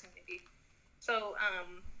opportunity. So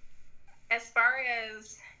as far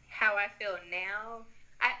as how I feel now,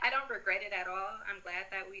 I don't regret it at all. I'm glad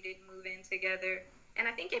that we didn't move in together. And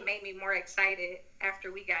I think it made me more excited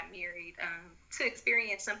after we got married to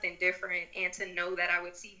experience something different and to know that I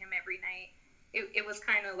would see him every night. It was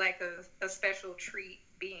kind of like a special treat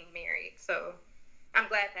being married. So I'm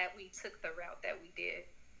glad that we took the route that we did.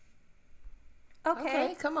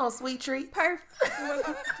 Okay, come on, sweet treat. Perfect.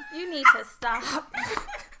 You need to stop.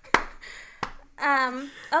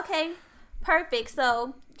 Okay. Perfect.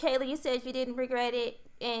 So, Kayla, you said you didn't regret it,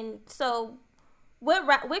 and so,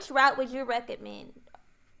 which route would you recommend?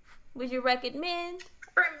 Would you recommend?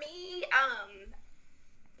 For me,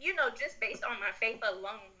 just based on my faith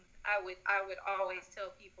alone, I would always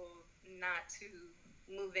tell people not to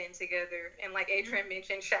move in together. And like Adrian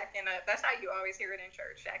mentioned, shacking up. That's how you always hear it in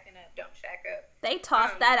church. Shacking up, don't shack up. They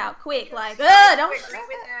toss that out quick, like, don't. I agree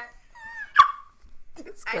with that.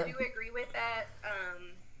 I do agree with that.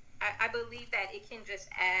 I believe that it can just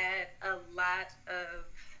add a lot of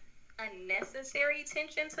unnecessary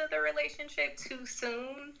tension to the relationship too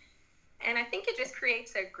soon. And I think it just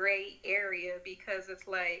creates a gray area because it's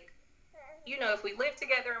like, if we live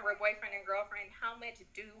together and we're boyfriend and girlfriend, how much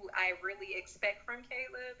do I really expect from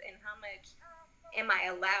Caleb and how much am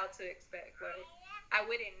I allowed to expect? Like, I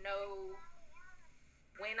wouldn't know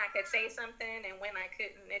when I could say something and when I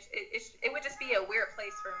couldn't. It would just be a weird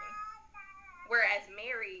place for me. Whereas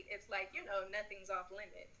married, it's like, nothing's off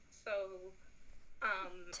limits. So,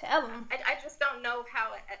 tell them. I just don't know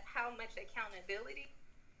how much accountability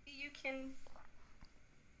you can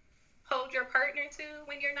hold your partner to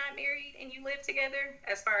when you're not married and you live together,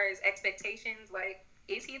 as far as expectations. Like,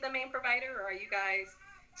 is he the main provider, or are you guys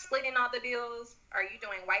splitting all the bills? Are you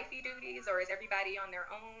doing wifey duties, or is everybody on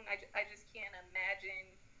their own? I just can't imagine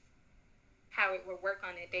how it would work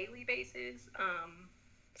on a daily basis.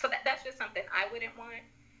 So that's just something I wouldn't want.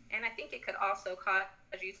 And I think it could also cause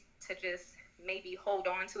you to just maybe hold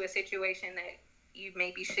on to a situation that you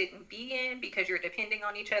maybe shouldn't be in because you're depending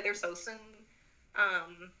on each other so soon.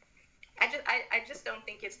 I just don't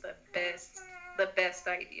think it's the best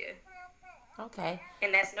idea. Okay.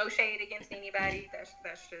 And that's no shade against anybody.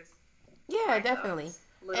 That's just definitely.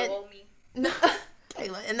 Little old me. No,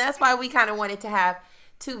 Kayla, and that's why we kind of wanted to have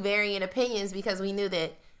two varying opinions, because we knew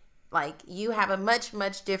that like you have a much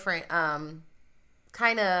different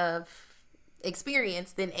kind of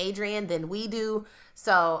experience than Adrian, than we do.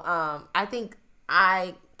 So I think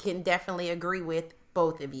I can definitely agree with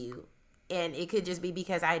both of you. And it could just be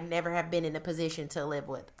because I never have been in a position to live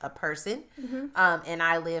with a person. Mm-hmm. And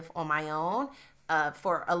I live on my own.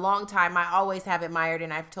 For a long time, I always have admired,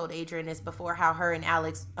 and I've told Adrian this before, how her and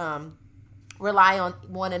Alex rely on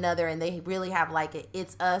one another, and they really have like a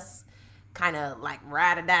it's us kind of like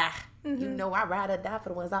ride or die. Mm-hmm. You know, I ride or die for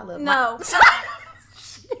the ones I love. No.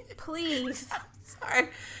 Please. Sorry.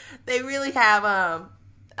 They really have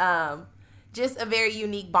just a very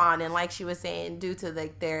unique bond, and like she was saying, due to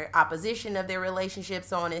their opposition of their relationship,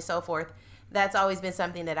 so on and so forth, that's always been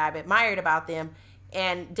something that I've admired about them.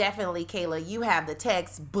 And definitely, Kayla, you have the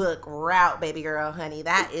textbook route, baby girl, honey.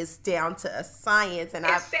 That is down to a science. And it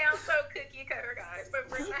sounds so cookie cutter, guys,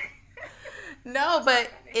 but we're not. No, but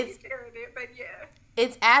it's yeah,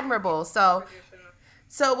 it's admirable. So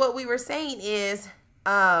what we were saying is,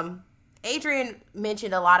 Adrian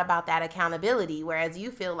mentioned a lot about that accountability, whereas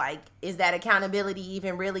you feel like, is that accountability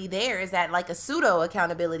even really there? Is that like a pseudo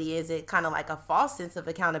accountability? Is it kind of like a false sense of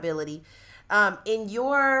accountability? In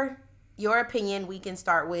your opinion, we can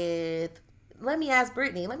start with, let me ask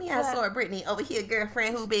Brittany. Let me ask Laura Brittany over here,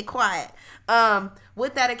 girlfriend who been quiet.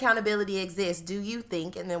 Would that accountability exist, do you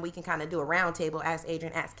think? And then we can kind of do a round table, ask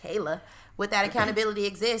Adrian, ask Kayla. Would that accountability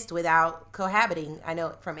exist without cohabiting? I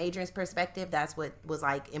know from Adrian's perspective, that's what was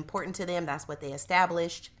like important to them. That's what they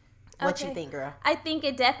established. What you think, girl? I think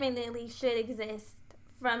it definitely should exist.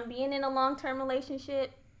 From being in a long-term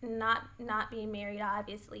relationship, not being married,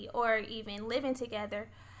 obviously, or even living together,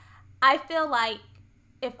 I feel like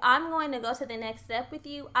if I'm going to go to the next step with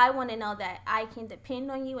you, I want to know that I can depend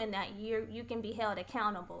on you and that you can be held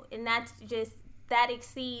accountable. And that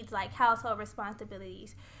exceeds like household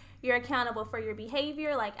responsibilities. You're accountable for your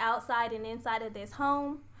behavior, like outside and inside of this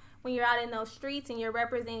home. When you're out in those streets and you're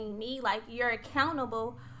representing me, like you're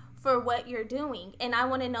accountable for what you're doing. And I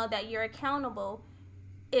want to know that you're accountable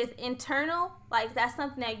is internal. Like that's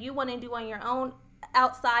something that you want to do on your own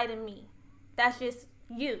outside of me. That's just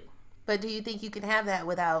you. But do you think you can have that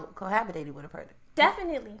without cohabitating with a partner?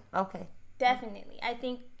 Definitely. Okay. Definitely. I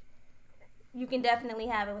think you can definitely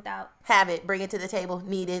have it without. Have it. Bring it to the table.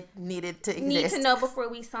 Need to exist. Need to know before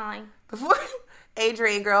we sign. Before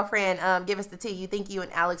Adrian, girlfriend, give us the tea. You think you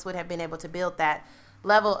and Alex would have been able to build that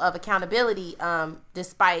level of accountability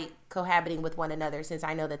despite cohabiting with one another, since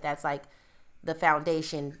I know that that's like the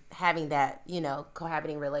foundation, having that,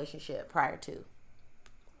 cohabiting relationship prior to?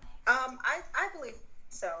 I believe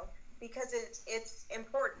so, because it's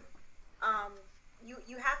important.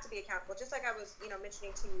 You have to be accountable. Just like I was,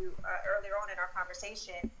 mentioning to you earlier on in our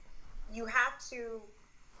conversation, you have to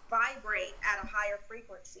vibrate at a higher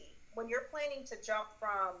frequency. When you're planning to jump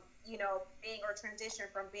from, being or transition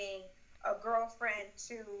from being a girlfriend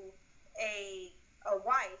to a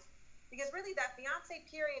wife, because really that fiance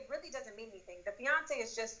period really doesn't mean anything. The fiance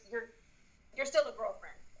is just you're still a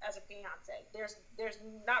girlfriend as a fiance. There's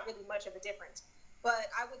not really much of a difference.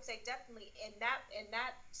 But I would say definitely in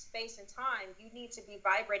that space and time, you need to be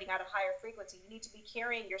vibrating at a higher frequency. You need to be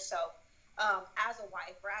carrying yourself as a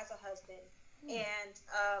wife or as a husband, and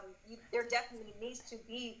there definitely needs to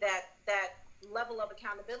be that level of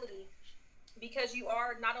accountability, because you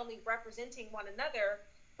are not only representing one another,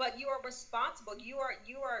 but you are responsible. You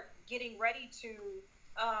are getting ready to,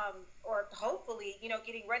 or hopefully,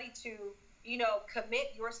 getting ready to,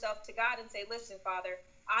 commit yourself to God and say, listen, Father,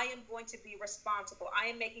 I am going to be responsible. I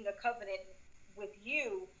am making a covenant with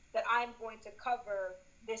you that I am going to cover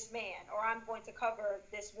this man, or I'm going to cover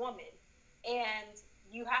this woman. And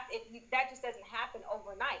that just doesn't happen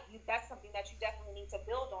overnight. That's something that you definitely need to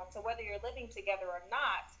build on. So whether you're living together or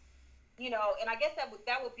not, and I guess that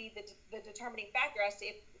would be the determining factor as to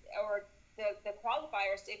or the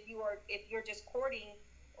qualifiers if you're just courting,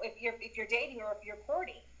 if you're dating or if you're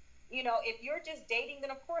courting. If you're just dating,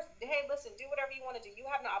 then of course, hey, listen, do whatever you want to do. You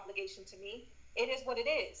have no obligation to me. It is what it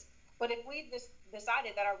is. But if we've just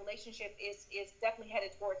decided that our relationship is definitely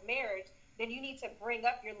headed towards marriage, then you need to bring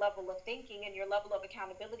up your level of thinking and your level of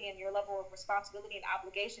accountability and your level of responsibility and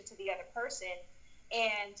obligation to the other person,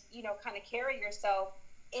 and kind of carry yourself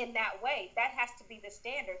in that way. That has to be the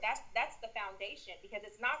standard. That's the foundation, because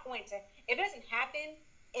it's not going to, if it doesn't happen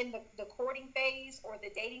in the courting phase or the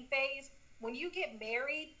dating phase, when you get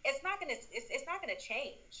married, it's not gonna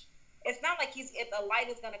change. It's not like if a light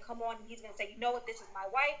is gonna come on and he's gonna say, you know what, this is my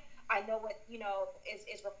wife. I know what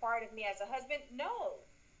is required of me as a husband. No,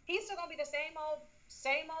 he's still gonna be the same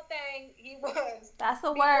old thing he was. That's a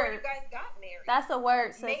before word. you guys got married. That's a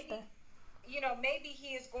word, sister. Maybe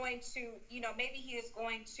he is going to,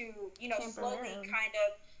 slowly kind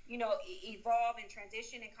of, evolve and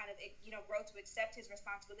transition and kind of, grow to accept his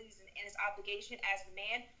responsibilities and his obligation as a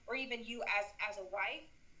man, or even you as a wife.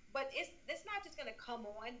 But it's not just going to come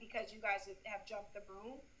on because you guys have jumped the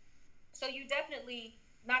broom. So you definitely,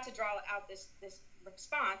 not to draw out this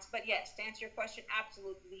response, but yes, to answer your question,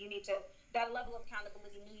 absolutely, you need to, that level of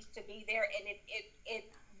accountability needs to be there, and it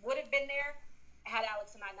would have been there had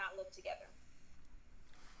Alex and I not lived together.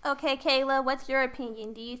 Okay, Kayla, what's your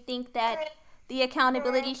opinion? Do you think that the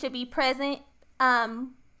accountability should be present,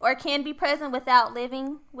 or can be present without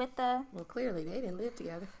living with the... Well, clearly, they didn't live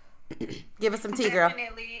together. Give us some tea, girl.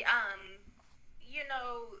 Definitely,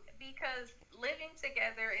 because living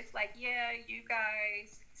together, it's like, yeah, you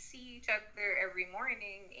guys see each other every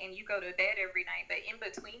morning and you go to bed every night, but in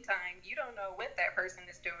between time, you don't know what that person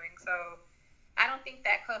is doing. So I don't think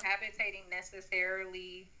that cohabitating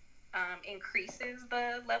necessarily increases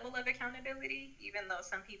the level of accountability, even though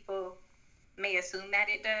some people may assume that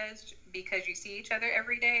it does because you see each other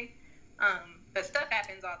every day. But stuff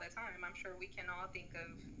happens all the time. I'm sure we can all think of,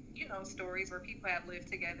 stories where people have lived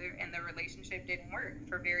together and the relationship didn't work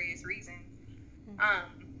for various reasons.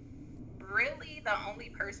 Really, the only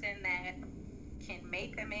person that can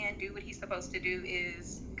make a man do what he's supposed to do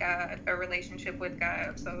is God, a relationship with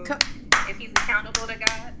God. So if he's accountable to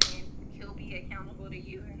God, then he'll be accountable to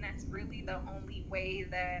you. And that's really the only way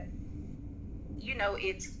that,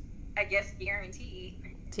 it's, I guess,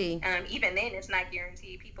 guaranteed. Even then, it's not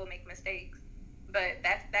guaranteed. People make mistakes. But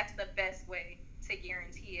that's the best way to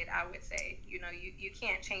guarantee it, I would say. You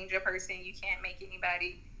can't change a person. You can't make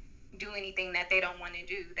anybody do anything that they don't want to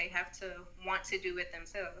do. They have to want to do it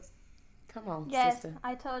themselves. Come on, yes, sister.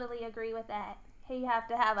 I totally agree with that. You have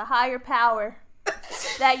to have a higher power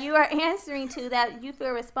that you are answering to, that you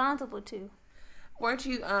feel responsible to. Weren't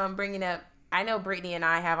you bringing up, I know Brittany and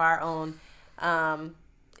I have our own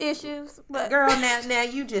issues, but girl, now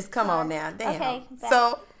you just come on now. Damn. Okay,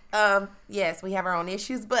 so yes, we have our own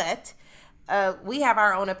issues, but we have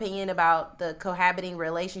our own opinion about the cohabiting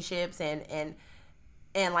relationships, and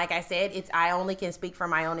like I said, I only can speak from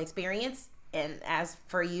my own experience, and as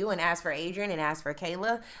for you, and as for Adrian, and as for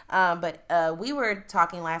Kayla, but we were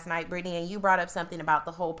talking last night, Brittany, and you brought up something about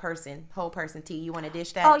the whole person T. You want to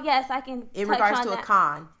dish that? Oh yes, I can. In regards to a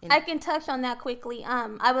con, I can touch on that quickly.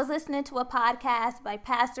 I was listening to a podcast by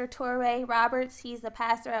Pastor Torrey Roberts. He's the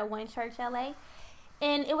pastor at One Church LA.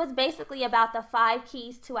 And it was basically about the 5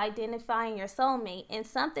 keys to identifying your soulmate. And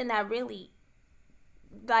something that I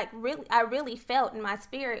really felt in my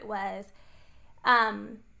spirit was,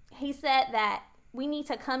 he said that we need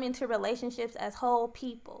to come into relationships as whole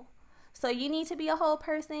people. So you need to be a whole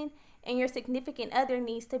person, and your significant other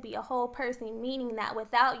needs to be a whole person, meaning that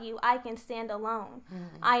without you, I can stand alone.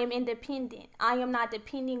 I am independent. I am not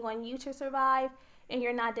depending on you to survive. and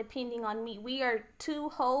you're not depending on me. We are two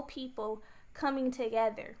whole people coming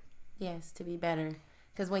together. Yes, to be better.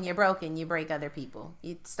 Because when you're broken, you break other people.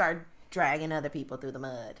 You start dragging other people through the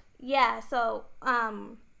mud. Yeah, so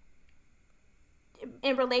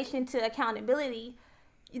in relation to accountability,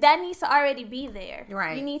 that needs to already be there.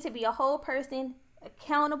 Right. You need to be a whole person,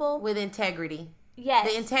 accountable. With integrity.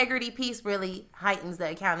 Yes. The integrity piece really heightens the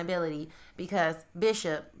accountability because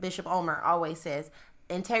Bishop Omer always says,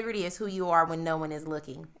 integrity is who you are when no one is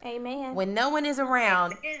looking. Amen. When no one is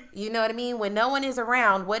around, you know what I mean? When no one is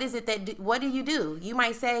around, what is it what do? You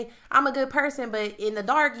might say, I'm a good person, but in the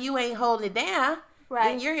dark, you ain't holding it down. Right.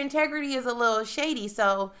 Then your integrity is a little shady.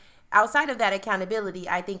 So outside of that accountability,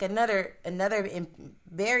 I think another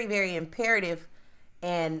very, very imperative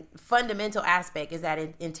and fundamental aspect is that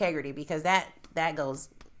integrity, because that goes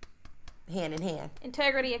hand in hand.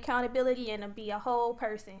 Integrity, accountability, and to be a whole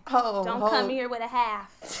person. Don't come here with a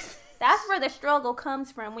half. That's where the struggle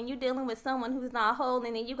comes from, when you're dealing with someone who's not whole,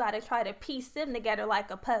 and then you got to try to piece them together like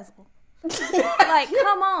a puzzle. Like,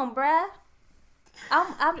 come on, bruh.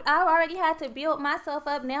 I already had to build myself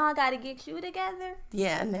up. Now I got to get you together.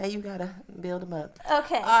 Yeah, now you got to build them up.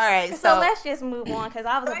 Okay. All right. So let's just move on, because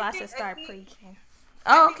I was about to start preaching.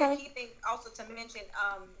 Oh, I think okay. a key thing also to mention,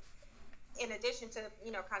 in addition to,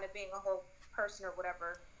 kind of being a whole person or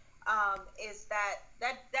whatever, is that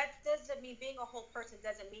doesn't mean being a whole person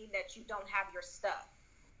doesn't mean that you don't have your stuff.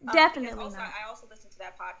 Definitely also, not. I also listened to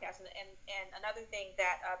that podcast, and another thing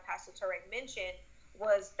that Pastor Torre mentioned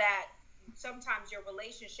was that sometimes your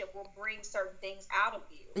relationship will bring certain things out of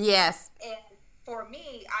you. Yes. And for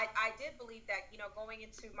me, I did believe that, going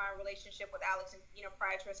into my relationship with Alex and,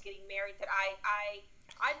 prior to us getting married, that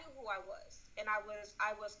I knew who I was, and I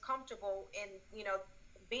was comfortable in,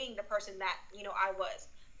 being the person that, I was,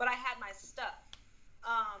 but I had my stuff.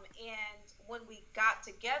 And when we got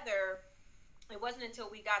together, it wasn't until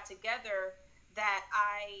we got together that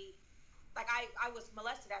I was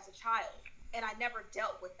molested as a child, and I never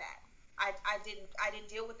dealt with that. I didn't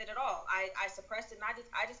deal with it at all. I suppressed it, and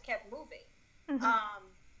I just kept moving. Mm-hmm.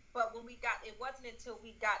 But when it wasn't until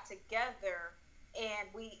we got together and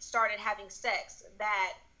we started having sex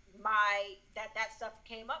that that stuff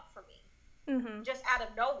came up for me. Mm-hmm. Just out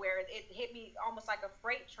of nowhere, it hit me almost like a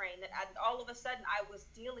freight train. That all of a sudden I was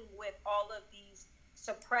dealing with all of these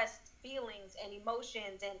suppressed feelings and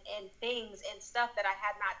emotions and things and stuff that I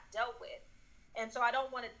had not dealt with. And so I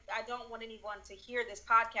don't want anyone to hear this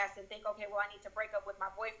podcast and think, okay, well, I need to break up with my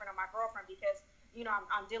boyfriend or my girlfriend because,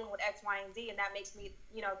 I'm dealing with X, Y, and Z, and that makes me,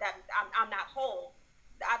 that I'm not whole.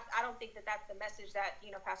 I don't think that that's the message that,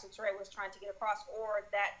 Pastor Torre was trying to get across, or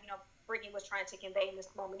that, Brittany was trying to convey in this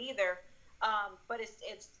moment either. But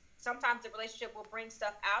it's sometimes the relationship will bring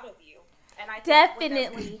stuff out of you. And I think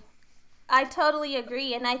definitely, I totally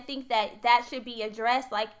agree. And I think that should be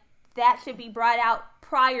addressed, like that should be brought out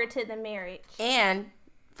prior to the marriage. And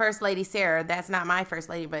First Lady Sarah, that's not my First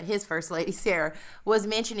Lady, but his First Lady Sarah, was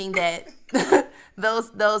mentioning that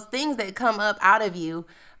those things that come up out of you,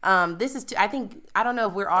 I don't know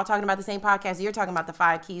if we're all talking about the same podcast. You're talking about the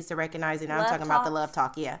 5 keys to recognizing, and I'm talking about the love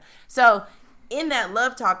talk. Yeah. So in that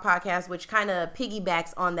love talk podcast, which kind of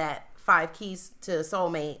piggybacks on that 5 keys to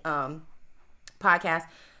soulmate podcast,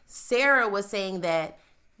 Sarah was saying that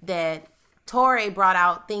Torre brought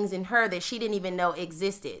out things in her that she didn't even know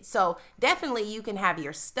existed. So definitely you can have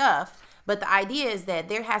your stuff, but the idea is that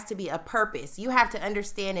there has to be a purpose. You have to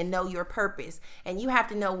understand and know your purpose, and you have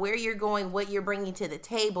to know where you're going, what you're bringing to the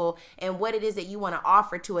table, and what it is that you want to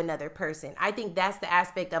offer to another person. I think that's the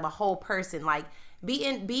aspect of a whole person. Like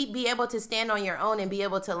be able to stand on your own and be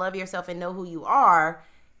able to love yourself and know who you are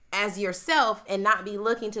as yourself, and not be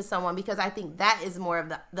looking to someone, because I think that is more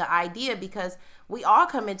of the idea, because we all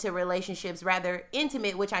come into relationships rather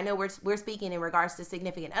intimate, which I know we're speaking in regards to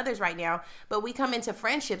significant others right now, but we come into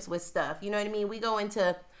friendships with stuff, you know what I mean? We go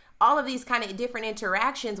into all of these kind of different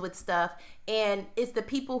interactions with stuff, and it's the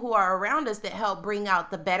people who are around us that help bring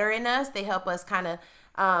out the better in us. They help us kind of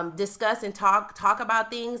discuss and talk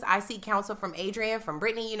about things. I seek counsel from Adrian, from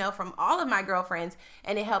Brittany, from all of my girlfriends,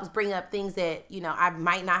 and it helps bring up things that, I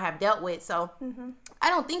might not have dealt with. So I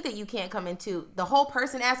don't think that you can't come into the whole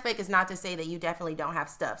person aspect. Is not to say that you definitely don't have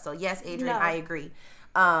stuff. So yes, Adrian, no. I agree.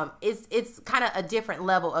 It's kind of a different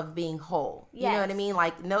level of being whole. Yes. You know what I mean?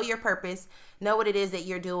 Like, know your purpose, know what it is that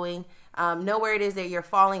you're doing, know where it is that you're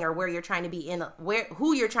falling, or where you're trying to be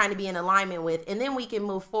who you're trying to be in alignment with, and then we can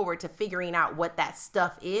move forward to figuring out what that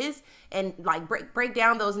stuff is, and like break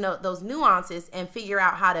down those nuances and figure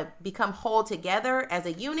out how to become whole together as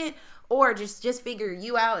a unit, or just figure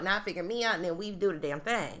you out and I figure me out, and then we do the damn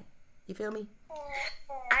thing. You feel me?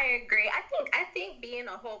 I agree. I think being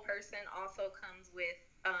a whole person also comes with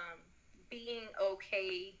being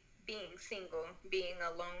okay being single, being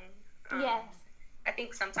alone. Yes. I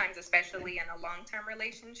think sometimes, especially in a long-term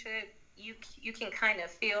relationship, you can kind of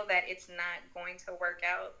feel that it's not going to work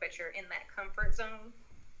out, but you're in that comfort zone,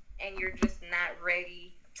 and you're just not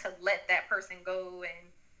ready to let that person go.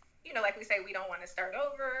 And like we say, we don't want to start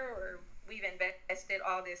over, or we've invested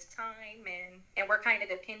all this time, and we're kind of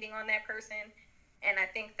depending on that person. And I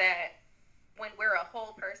think that when we're a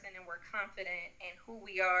whole person and we're confident in who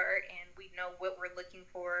we are, and we know what we're looking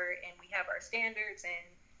for, and we have our standards, and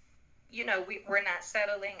we're not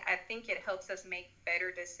settling, I think it helps us make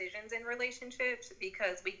better decisions in relationships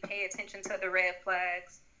because we pay attention to the red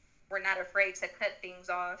flags. We're not afraid to cut things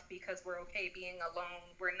off because we're okay being alone.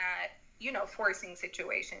 We're not, forcing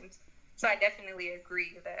situations. So I definitely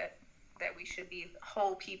agree that we should be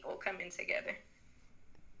whole people coming together.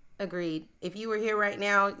 Agreed. If you were here right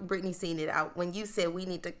now, Brittany seen it out. When you said we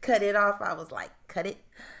need to cut it off, I was like, cut it,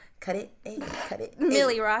 hey, cut it.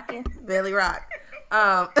 Millie hey. rocking. Billy Rock.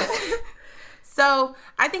 So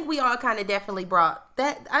I think we all kind of definitely brought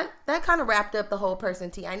that. That kind of wrapped up the whole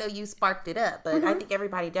person tea. I know you sparked it up, but I think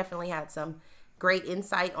everybody definitely had some great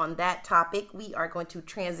insight on that topic. We are going to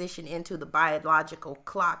transition into the biological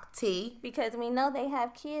clock tea. Because we know they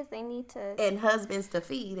have kids, they need to. And husbands to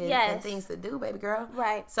feed and things to do, baby girl.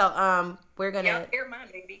 Right. So we're gonna. Y'all hear my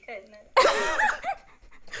baby cutting it.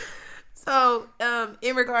 So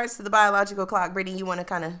in regards to the biological clock, Brittany, you want to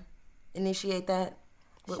kind of initiate that?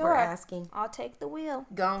 What Sure. we're asking. I'll take the wheel.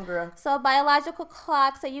 Go on, girl. So biological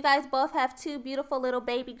clock. So you guys both have two beautiful little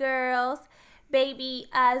baby girls, baby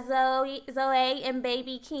Zoe and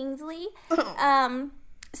baby Kingsley.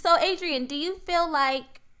 So Adrian, do you feel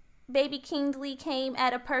like baby Kingsley came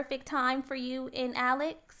at a perfect time for you and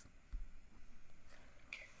Alex?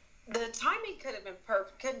 The timing could have been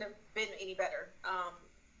perfect. Couldn't have been any better.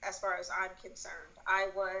 As far as I'm concerned, I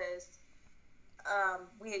was.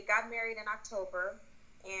 We had got married in October,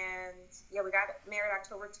 and we got married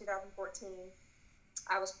October 2014.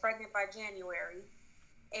 I was pregnant by January,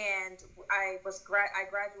 and I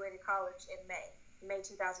graduated college in May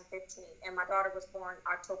 2015, and my daughter was born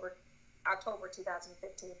October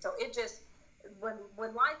 2015. So it just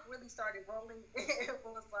when life really started rolling, it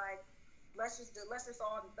was like let's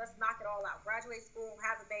knock it all out. Graduate school,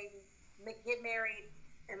 have a baby, get married,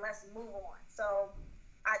 and let's move on. So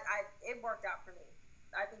it worked out for me.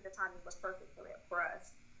 I think the timing was perfect for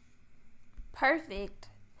us. Perfect.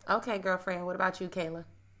 Okay, girlfriend. What about you, Kayla?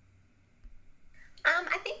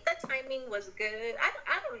 I think the timing was good.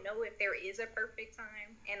 I don't know if there is a perfect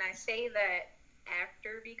time, and I say that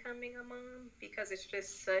after becoming a mom because it's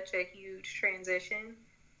just such a huge transition.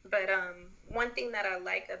 But one thing that I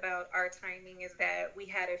like about our timing is that we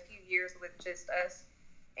had a few years with just us,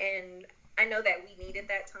 and I know that we needed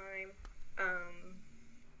that time.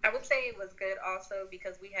 I would say it was good also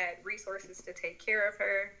because we had resources to take care of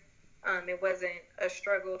her. It wasn't a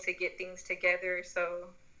struggle to get things together, so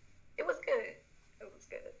it was good. It was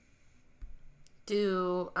good.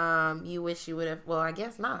 Do you wish you would have? Well, I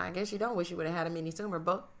guess not. I guess you don't wish you would have had a mini sooner.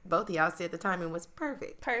 Both of y'all said the timing was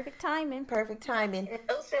perfect. Perfect timing. Perfect timing.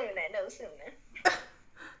 No sooner.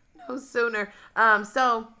 No sooner.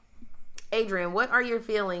 So, Adrian, what are your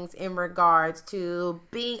feelings in regards to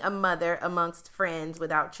being a mother amongst friends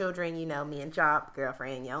without children? You know, me and Chop,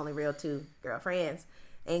 girlfriend, your only real two girlfriends.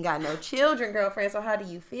 Ain't got no children, girlfriend. So how do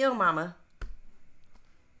you feel, mama?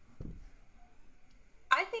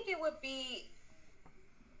 I think it would be.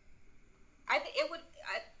 I think it would.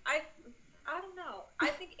 I don't know. I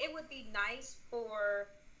think it would be nice for.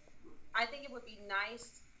 I think it would be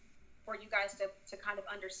nice for you guys to kind of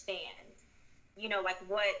understand, like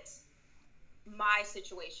what my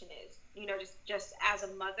situation is. Just as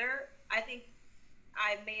a mother, I think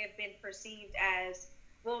I may have been perceived as.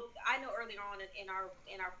 Well, I know earlier on in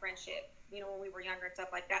our friendship, when we were younger and stuff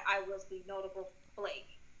like that, I was the notable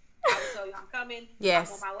flake. I would tell you I'm coming.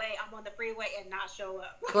 Yes. I'm on my way. I'm on the freeway and not show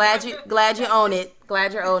up. Glad you own it.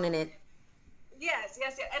 Glad you're owning it. Yes.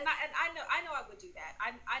 And I know I would do that.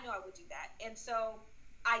 I know I would do that. And so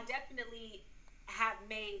I definitely have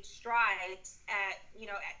made strides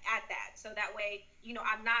at that. So that way,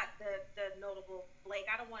 I'm not the notable flake.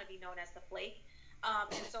 I don't want to be known as the flake.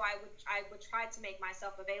 And so I would try to make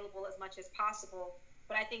myself available as much as possible.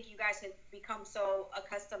 But I think you guys have become so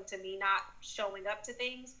accustomed to me not showing up to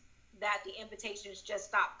things that the invitations just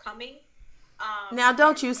stop coming. Now,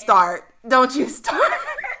 don't you start. Don't you start.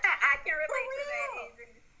 I can relate to that,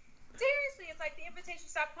 Adrian. Seriously, it's like the invitations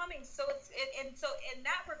stop coming. So so in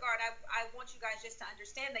that regard, I want you guys just to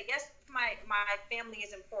understand that, yes, my family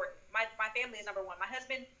is important. My family is number one. My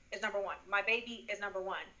husband is number one. My baby is number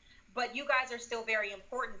one. But you guys are still very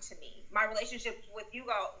important to me. My relationship with you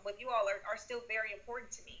all are still very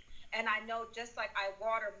important to me. And I know, just like I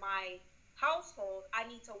water my household, I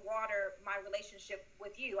need to water my relationship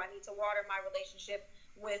with you. I need to water my relationship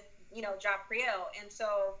with, Japriel. And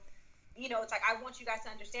so, it's like, I want you guys to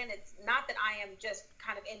understand, it's not that I am just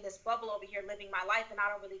kind of in this bubble over here living my life and I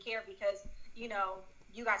don't really care because, you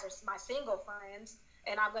guys are my single friends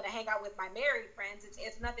and I'm going to hang out with my married friends.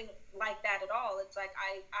 It's nothing like that at all. It's like,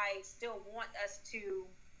 I still want us to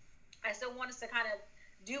kind of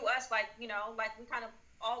do us like we kind of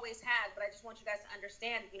always had, but I just want you guys to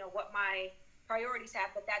understand, what my priorities have,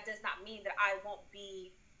 but that does not mean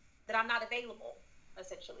that I'm not available,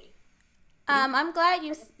 essentially. I'm glad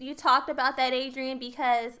you talked about that, Adrian,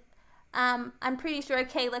 because I'm pretty sure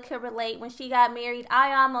Kayla could relate. When she got married,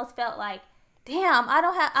 I almost felt like, damn,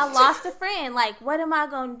 I lost a friend. Like, what am I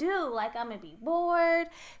gonna do? Like, I'm gonna be bored.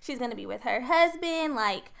 She's gonna be with her husband.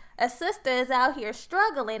 Like, a sister is out here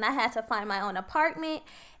struggling. I had to find my own apartment,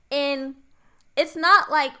 and it's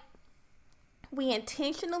not like we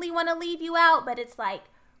intentionally want to leave you out, but it's like,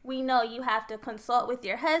 we know you have to consult with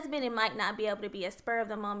your husband. It might not be able to be a spur of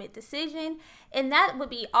the moment decision. And that would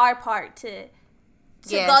be our part to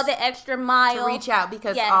go the extra mile. To reach out,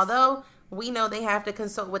 because although we know they have to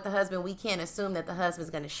consult with the husband, we can't assume that the husband's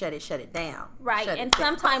going to shut it down. Right. And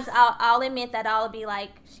sometimes I'll admit that I'll be like,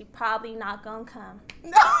 she probably not going to come.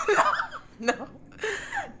 No.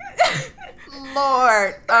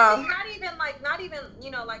 Lord. Not even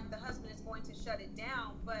like the husband is going to shut it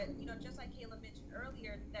down, but just like Kayla mentioned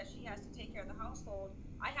earlier, that she has to take care of the household,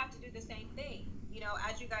 I have to do the same thing.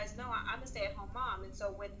 As you guys know, I'm a stay-at-home mom, and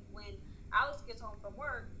so when Alex gets home from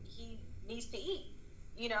work, he needs to eat.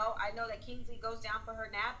 I know that Kingsley goes down for her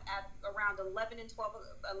nap at around 11 or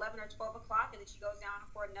 12 o'clock, and then she goes down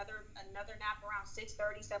for another nap around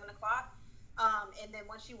 6:30, 7 o'clock. And then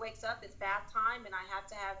when she wakes up, it's bath time, and I have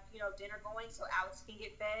to have, dinner going so Alex can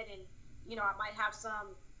get fed, and, I might have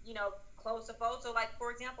some, clothes to fold. So, like,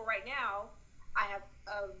 for example, right now, I have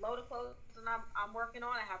a load of clothes and I'm working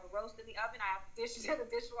on. I have a roast in the oven. I have dishes in the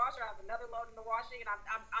dishwasher. I have another load in the washing, and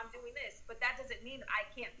I'm doing this. But that doesn't mean that I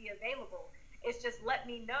can't be available. It's just let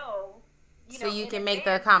me know, so you can make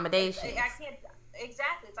the accommodations. I can't,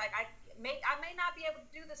 exactly. It's like I may not be able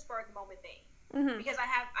to do this spur of the moment thing. Mm-hmm. Because I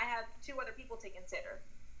have two other people to consider.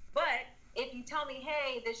 But if you tell me,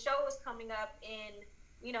 hey, this show is coming up in,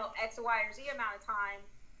 X, Y, or Z amount of time,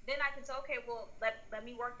 then I can say, okay, well, let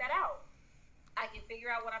me work that out. I can figure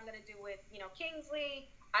out what I'm going to do with, Kingsley.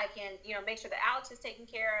 I can, make sure that Alex is taken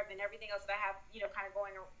care of, and everything else that I have, kind of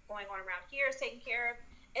going on around here is taken care of.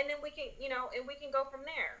 And then we can, and we can go from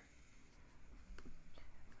there.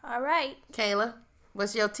 All right. Kayla,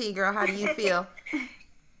 what's your tea, girl? How do you feel?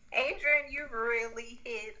 Adrian, you really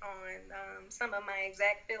hit on some of my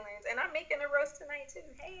exact feelings, and I'm making a roast tonight too.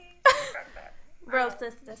 Hey, roast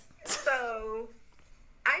sisters. So,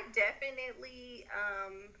 I definitely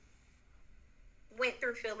went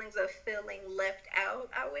through feelings of feeling left out,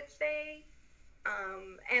 I would say,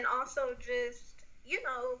 and also just,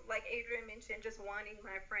 like Adrian mentioned, just wanting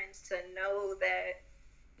my friends to know that,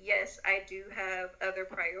 yes, I do have other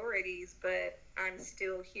priorities, but I'm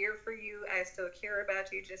still here for you. I still care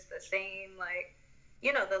about you just the same. Like,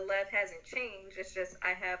 the love hasn't changed. It's just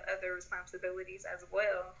I have other responsibilities as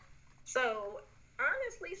well. So,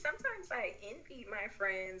 honestly, sometimes I envy my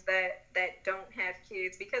friends that don't have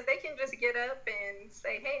kids, because they can just get up and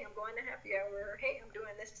say, hey, I'm going to happy hour, or hey, I'm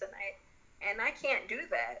doing this tonight. And I can't do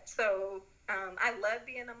that. So, I love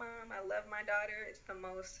being a mom. I love my daughter. It's the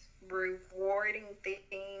most rewarding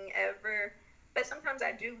thing ever. But sometimes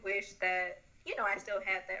I do wish that, I still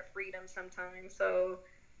had that freedom sometimes. So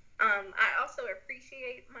I also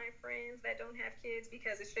appreciate my friends that don't have kids,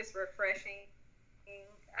 because it's just refreshing.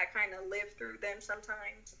 I kind of live through them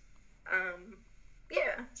sometimes.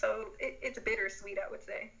 So it's bittersweet, I would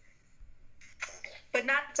say. But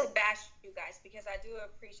not to bash you guys, because I do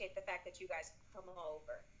appreciate the fact that you guys come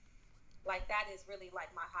over. Like, that is really,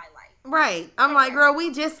 like, my highlight. Right. I'm like, girl,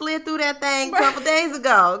 we just slid through that thing a couple days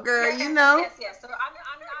ago, girl, Yes. So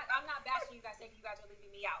I'm not bashing you guys, saying you guys are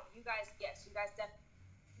leaving me out. You guys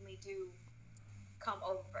definitely do come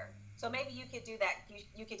over. So maybe you could do that.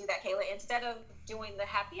 You could do that, Kayla. Instead of doing the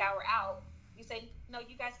happy hour out, you say, no,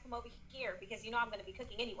 you guys come over here, because I'm going to be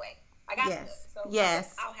cooking anyway. I got this. So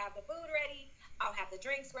I'll have the food ready. I'll have the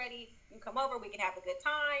drinks ready. You come over, we can have a good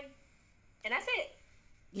time. And that's it.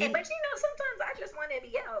 Yeah. But sometimes I just want to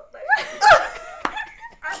be out. Like,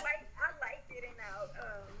 I like getting out.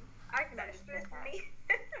 That stresses me.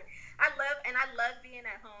 I being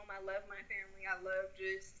at home. I love my family. I love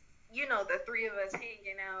just, the three of us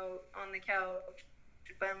hanging out on the couch,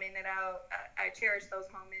 bumming it out. I cherish those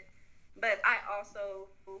moments. But I also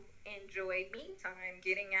enjoy me time,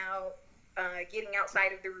 getting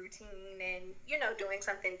outside of the routine and, doing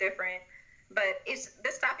something different. But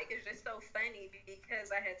this topic is just so funny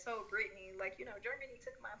because I had told Brittany, like, Germany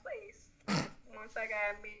took my place once I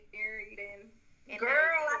got married and Girl,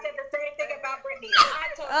 I said the same thing about Brittany.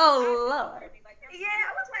 I told Lord. Like, Yeah,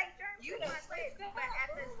 I was like, Germany. you took my place. But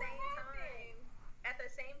at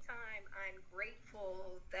the same time, I'm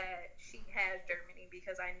grateful that she has Germany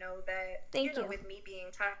because I know that, Thank you. with me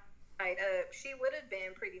being tied up, she would have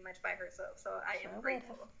been pretty much by herself. So I am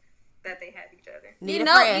grateful that they have each other. Need a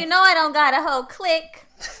friend. I don't got a whole clique.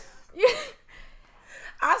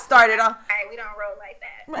 I started off Hey, we don't roll like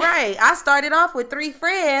that. right. I started off with 3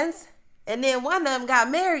 friends, and then one of them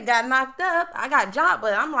got married, got knocked up. I got job,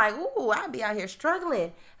 but I'm like, ooh, I'll be out here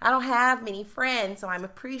struggling. I don't have many friends, so I'm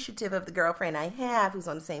appreciative of the girlfriend I have who's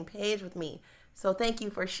on the same page with me. So thank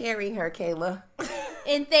you for sharing her, Kayla.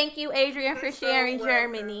 And thank you, Adrian, for sharing welcome.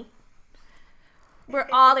 Germany. We're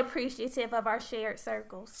all appreciative of our shared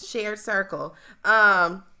circles. Shared circle.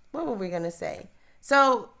 What were we gonna say?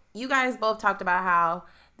 So you guys both talked about how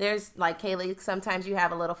there's, like, Kayla, sometimes you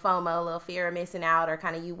have a little FOMO, a little fear of missing out, or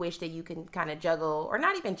kind of you wish that you can kind of juggle, or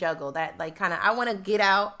not even juggle, that, like, kind of, I want to get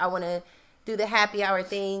out, I want to do the happy hour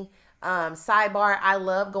thing. Sidebar, I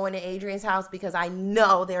love going to Adrian's house because I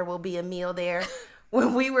know there will be a meal there.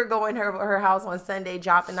 When we were going to her house on Sunday,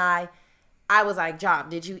 Jop and I was like, Jop,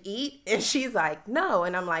 did you eat? And she's like, no.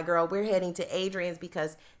 And I'm like, girl, we're heading to Adrian's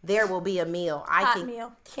because there will be a meal. I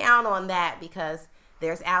can count on that because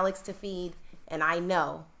there's Alex to feed, and I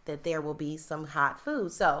know that there will be some hot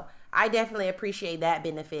food. So I definitely appreciate that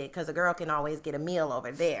benefit because a girl can always get a meal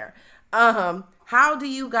over there. How do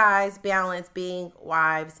you guys balance being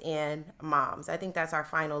wives and moms? I think that's our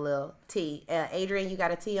final little T. Adrian, you got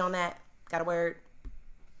a T on that? Got a word?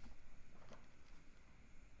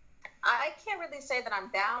 I can't really say that I'm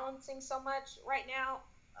balancing so much right now.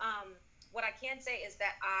 What I can say is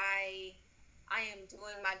that I am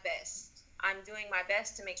doing my best. I'm doing my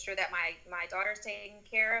best to make sure that my daughter's taken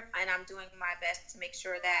care of, and I'm doing my best to make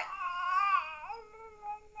sure that.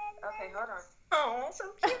 Okay, hold on. Oh, so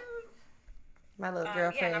cute. My little Yeah,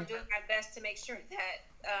 girlfriend. and I'm doing my best to make sure that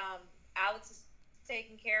Alex is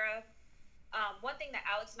taken care of. One thing that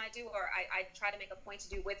Alex and I do, or I try to make a point to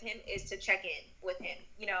do with him, is to check in with him,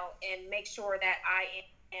 and make sure that I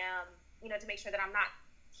am, to make sure that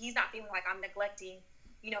he's not feeling like I'm neglecting,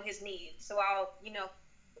 his needs. So I'll,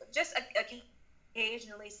 just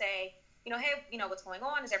occasionally say, hey, what's going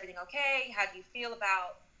on? Is everything okay? How do you feel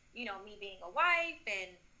about, me being a wife?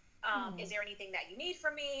 And is there anything that you need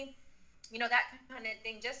from me? That kind of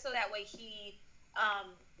thing, just so that way he,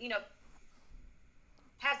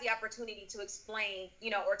 has the opportunity to explain,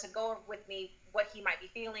 or to go over with me what he might be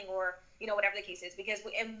feeling, or, whatever the case is. Because,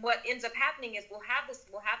 and what ends up happening is we'll have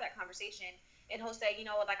that conversation, and he'll say,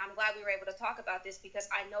 I'm glad we were able to talk about this because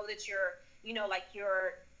I know that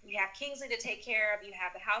you have Kingsley to take care of, you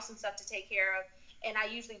have the house and stuff to take care of, and I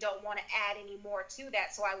usually don't want to add any more to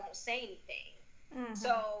that, so I won't say anything. Mm-hmm.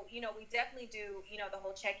 So, we definitely do, the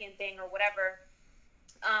whole check-in thing or whatever.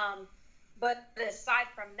 But aside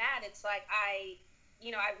from that, it's like I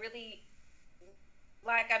really,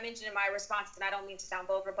 like I mentioned in my response, and I don't mean to sound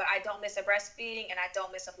vulgar, but I don't miss a breastfeeding and I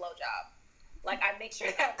don't miss a blowjob. Like, I make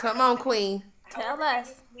sure that. Come on, Queen. Tell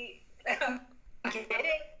us. Get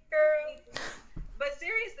it, girl? But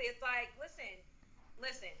seriously, it's like,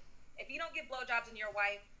 listen. If you don't get blowjobs in your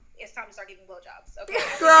wife, it's time to start giving blowjobs. Okay.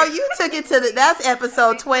 Girl, you took it to that's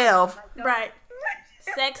episode 12. Right.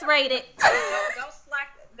 Sex rated.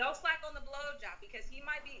 Don't slack on the blowjob because he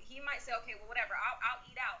might say, okay, well, whatever, I'll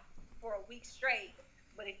eat out for a week straight.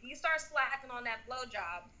 But if you start slacking on that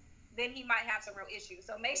blowjob, then he might have some real issues.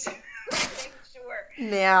 So make sure.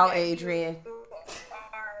 Now, Adrian.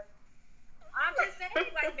 I'm just saying,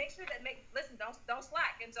 like, make sure that listen, don't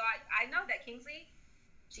slack. And so I know that Kingsley,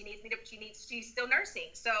 she's still nursing.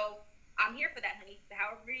 So I'm here for that, honey.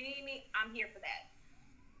 However you need me, I'm here for that.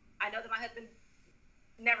 I know that my husband.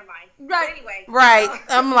 Never mind. Right. But anyway. Right.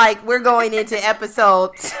 I'm like, we're going into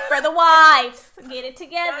episodes. For the wives. Get it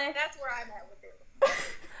together. That's where I'm at with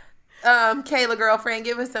it. Kayla, girlfriend,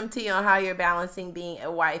 give us some tea on how you're balancing being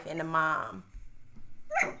a wife and a mom.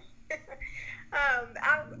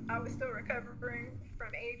 I was still recovering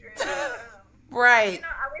from Adrian. Right.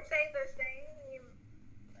 I would say the same.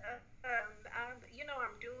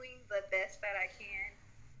 I'm doing the best that I can.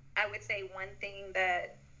 I would say one thing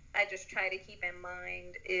that I just try to keep in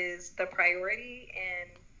mind is the priority,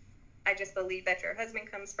 and I just believe that your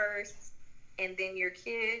husband comes first and then your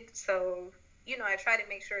kid. So, you know, I try to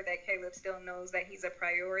make sure that Caleb still knows that he's a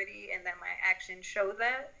priority and that my actions show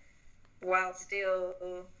that, while still,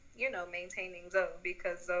 you know, maintaining Zoe,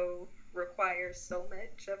 because Zoe requires so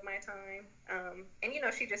much of my time. And, you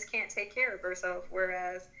know, she just can't take care of herself,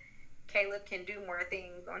 whereas Caleb can do more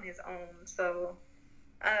things on his own. So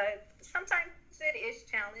sometimes it is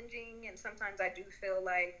challenging, and sometimes I do feel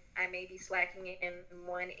like I may be slacking in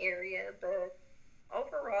one area, but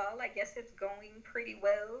overall, I guess it's going pretty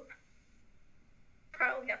well.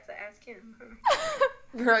 Probably have to ask him.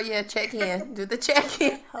 Girl, yeah, check in. Do the check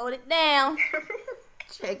in. Hold it down.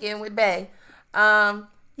 Check in with Bay.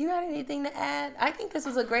 You got anything to add? I think this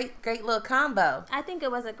was a great little combo. I think it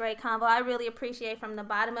was a great combo. I really appreciate from the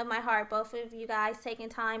bottom of my heart both of you guys taking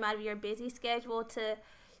time out of your busy schedule to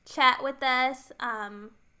chat with us.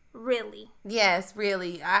 Really. Yes,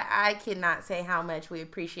 really. I cannot say how much we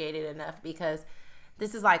appreciate it enough, because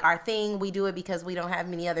this is like our thing. We do it because we don't have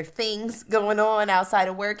many other things going on outside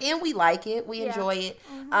of work, and we like it. We enjoy it.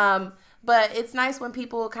 Mm-hmm. But it's nice when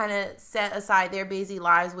people kind of set aside their busy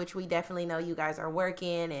lives, which we definitely know you guys are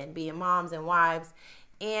working and being moms and wives,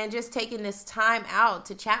 and just taking this time out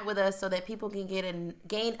to chat with us so that people can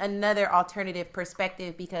gain another alternative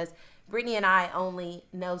perspective, because Brittany and I only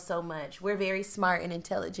know so much. We're very smart and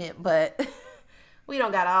intelligent, but we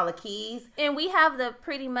don't got all the keys. And we have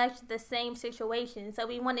pretty much the same situation. So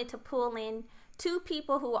we wanted to pull in two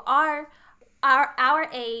people who are our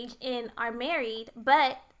age and are married,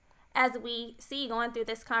 but as we see going through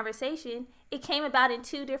this conversation, it came about in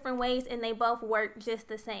two different ways, and they both work just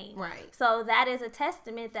the same. Right. So that is a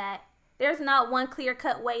testament that there's not one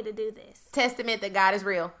clear-cut way to do this. Testament that God is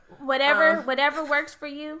real. Whatever works for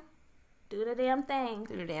you, do the damn thing.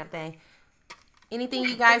 Do the damn thing. Anything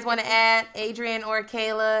you guys want to add, Adrian or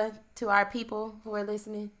Kayla, to our people who are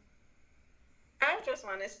listening? I just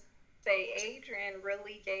want to say Adrian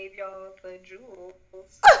really gave y'all the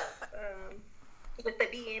jewels. With the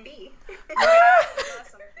B&B. I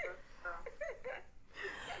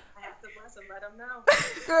have to bless him, let him know.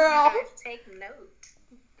 Girl. Take note.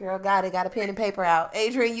 Girl, got it. Got a pen and paper out.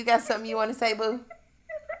 Adrian, you got something you want to say, boo?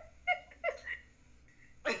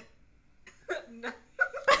 No.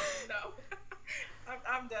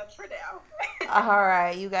 I'm done for now. All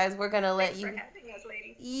right, you guys, we're going to let Thanks you. for having us,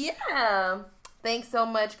 ladies. Yeah. Thanks so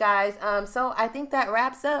much, guys. So I think that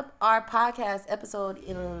wraps up our podcast, episode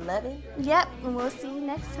 11. Yep, and we'll see you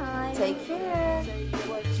next time. Take care.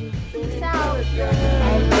 Peace out.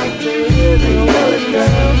 I'd like to hear the color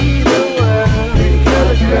girl. Pretty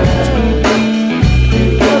color girl.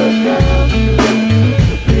 Pretty color girl.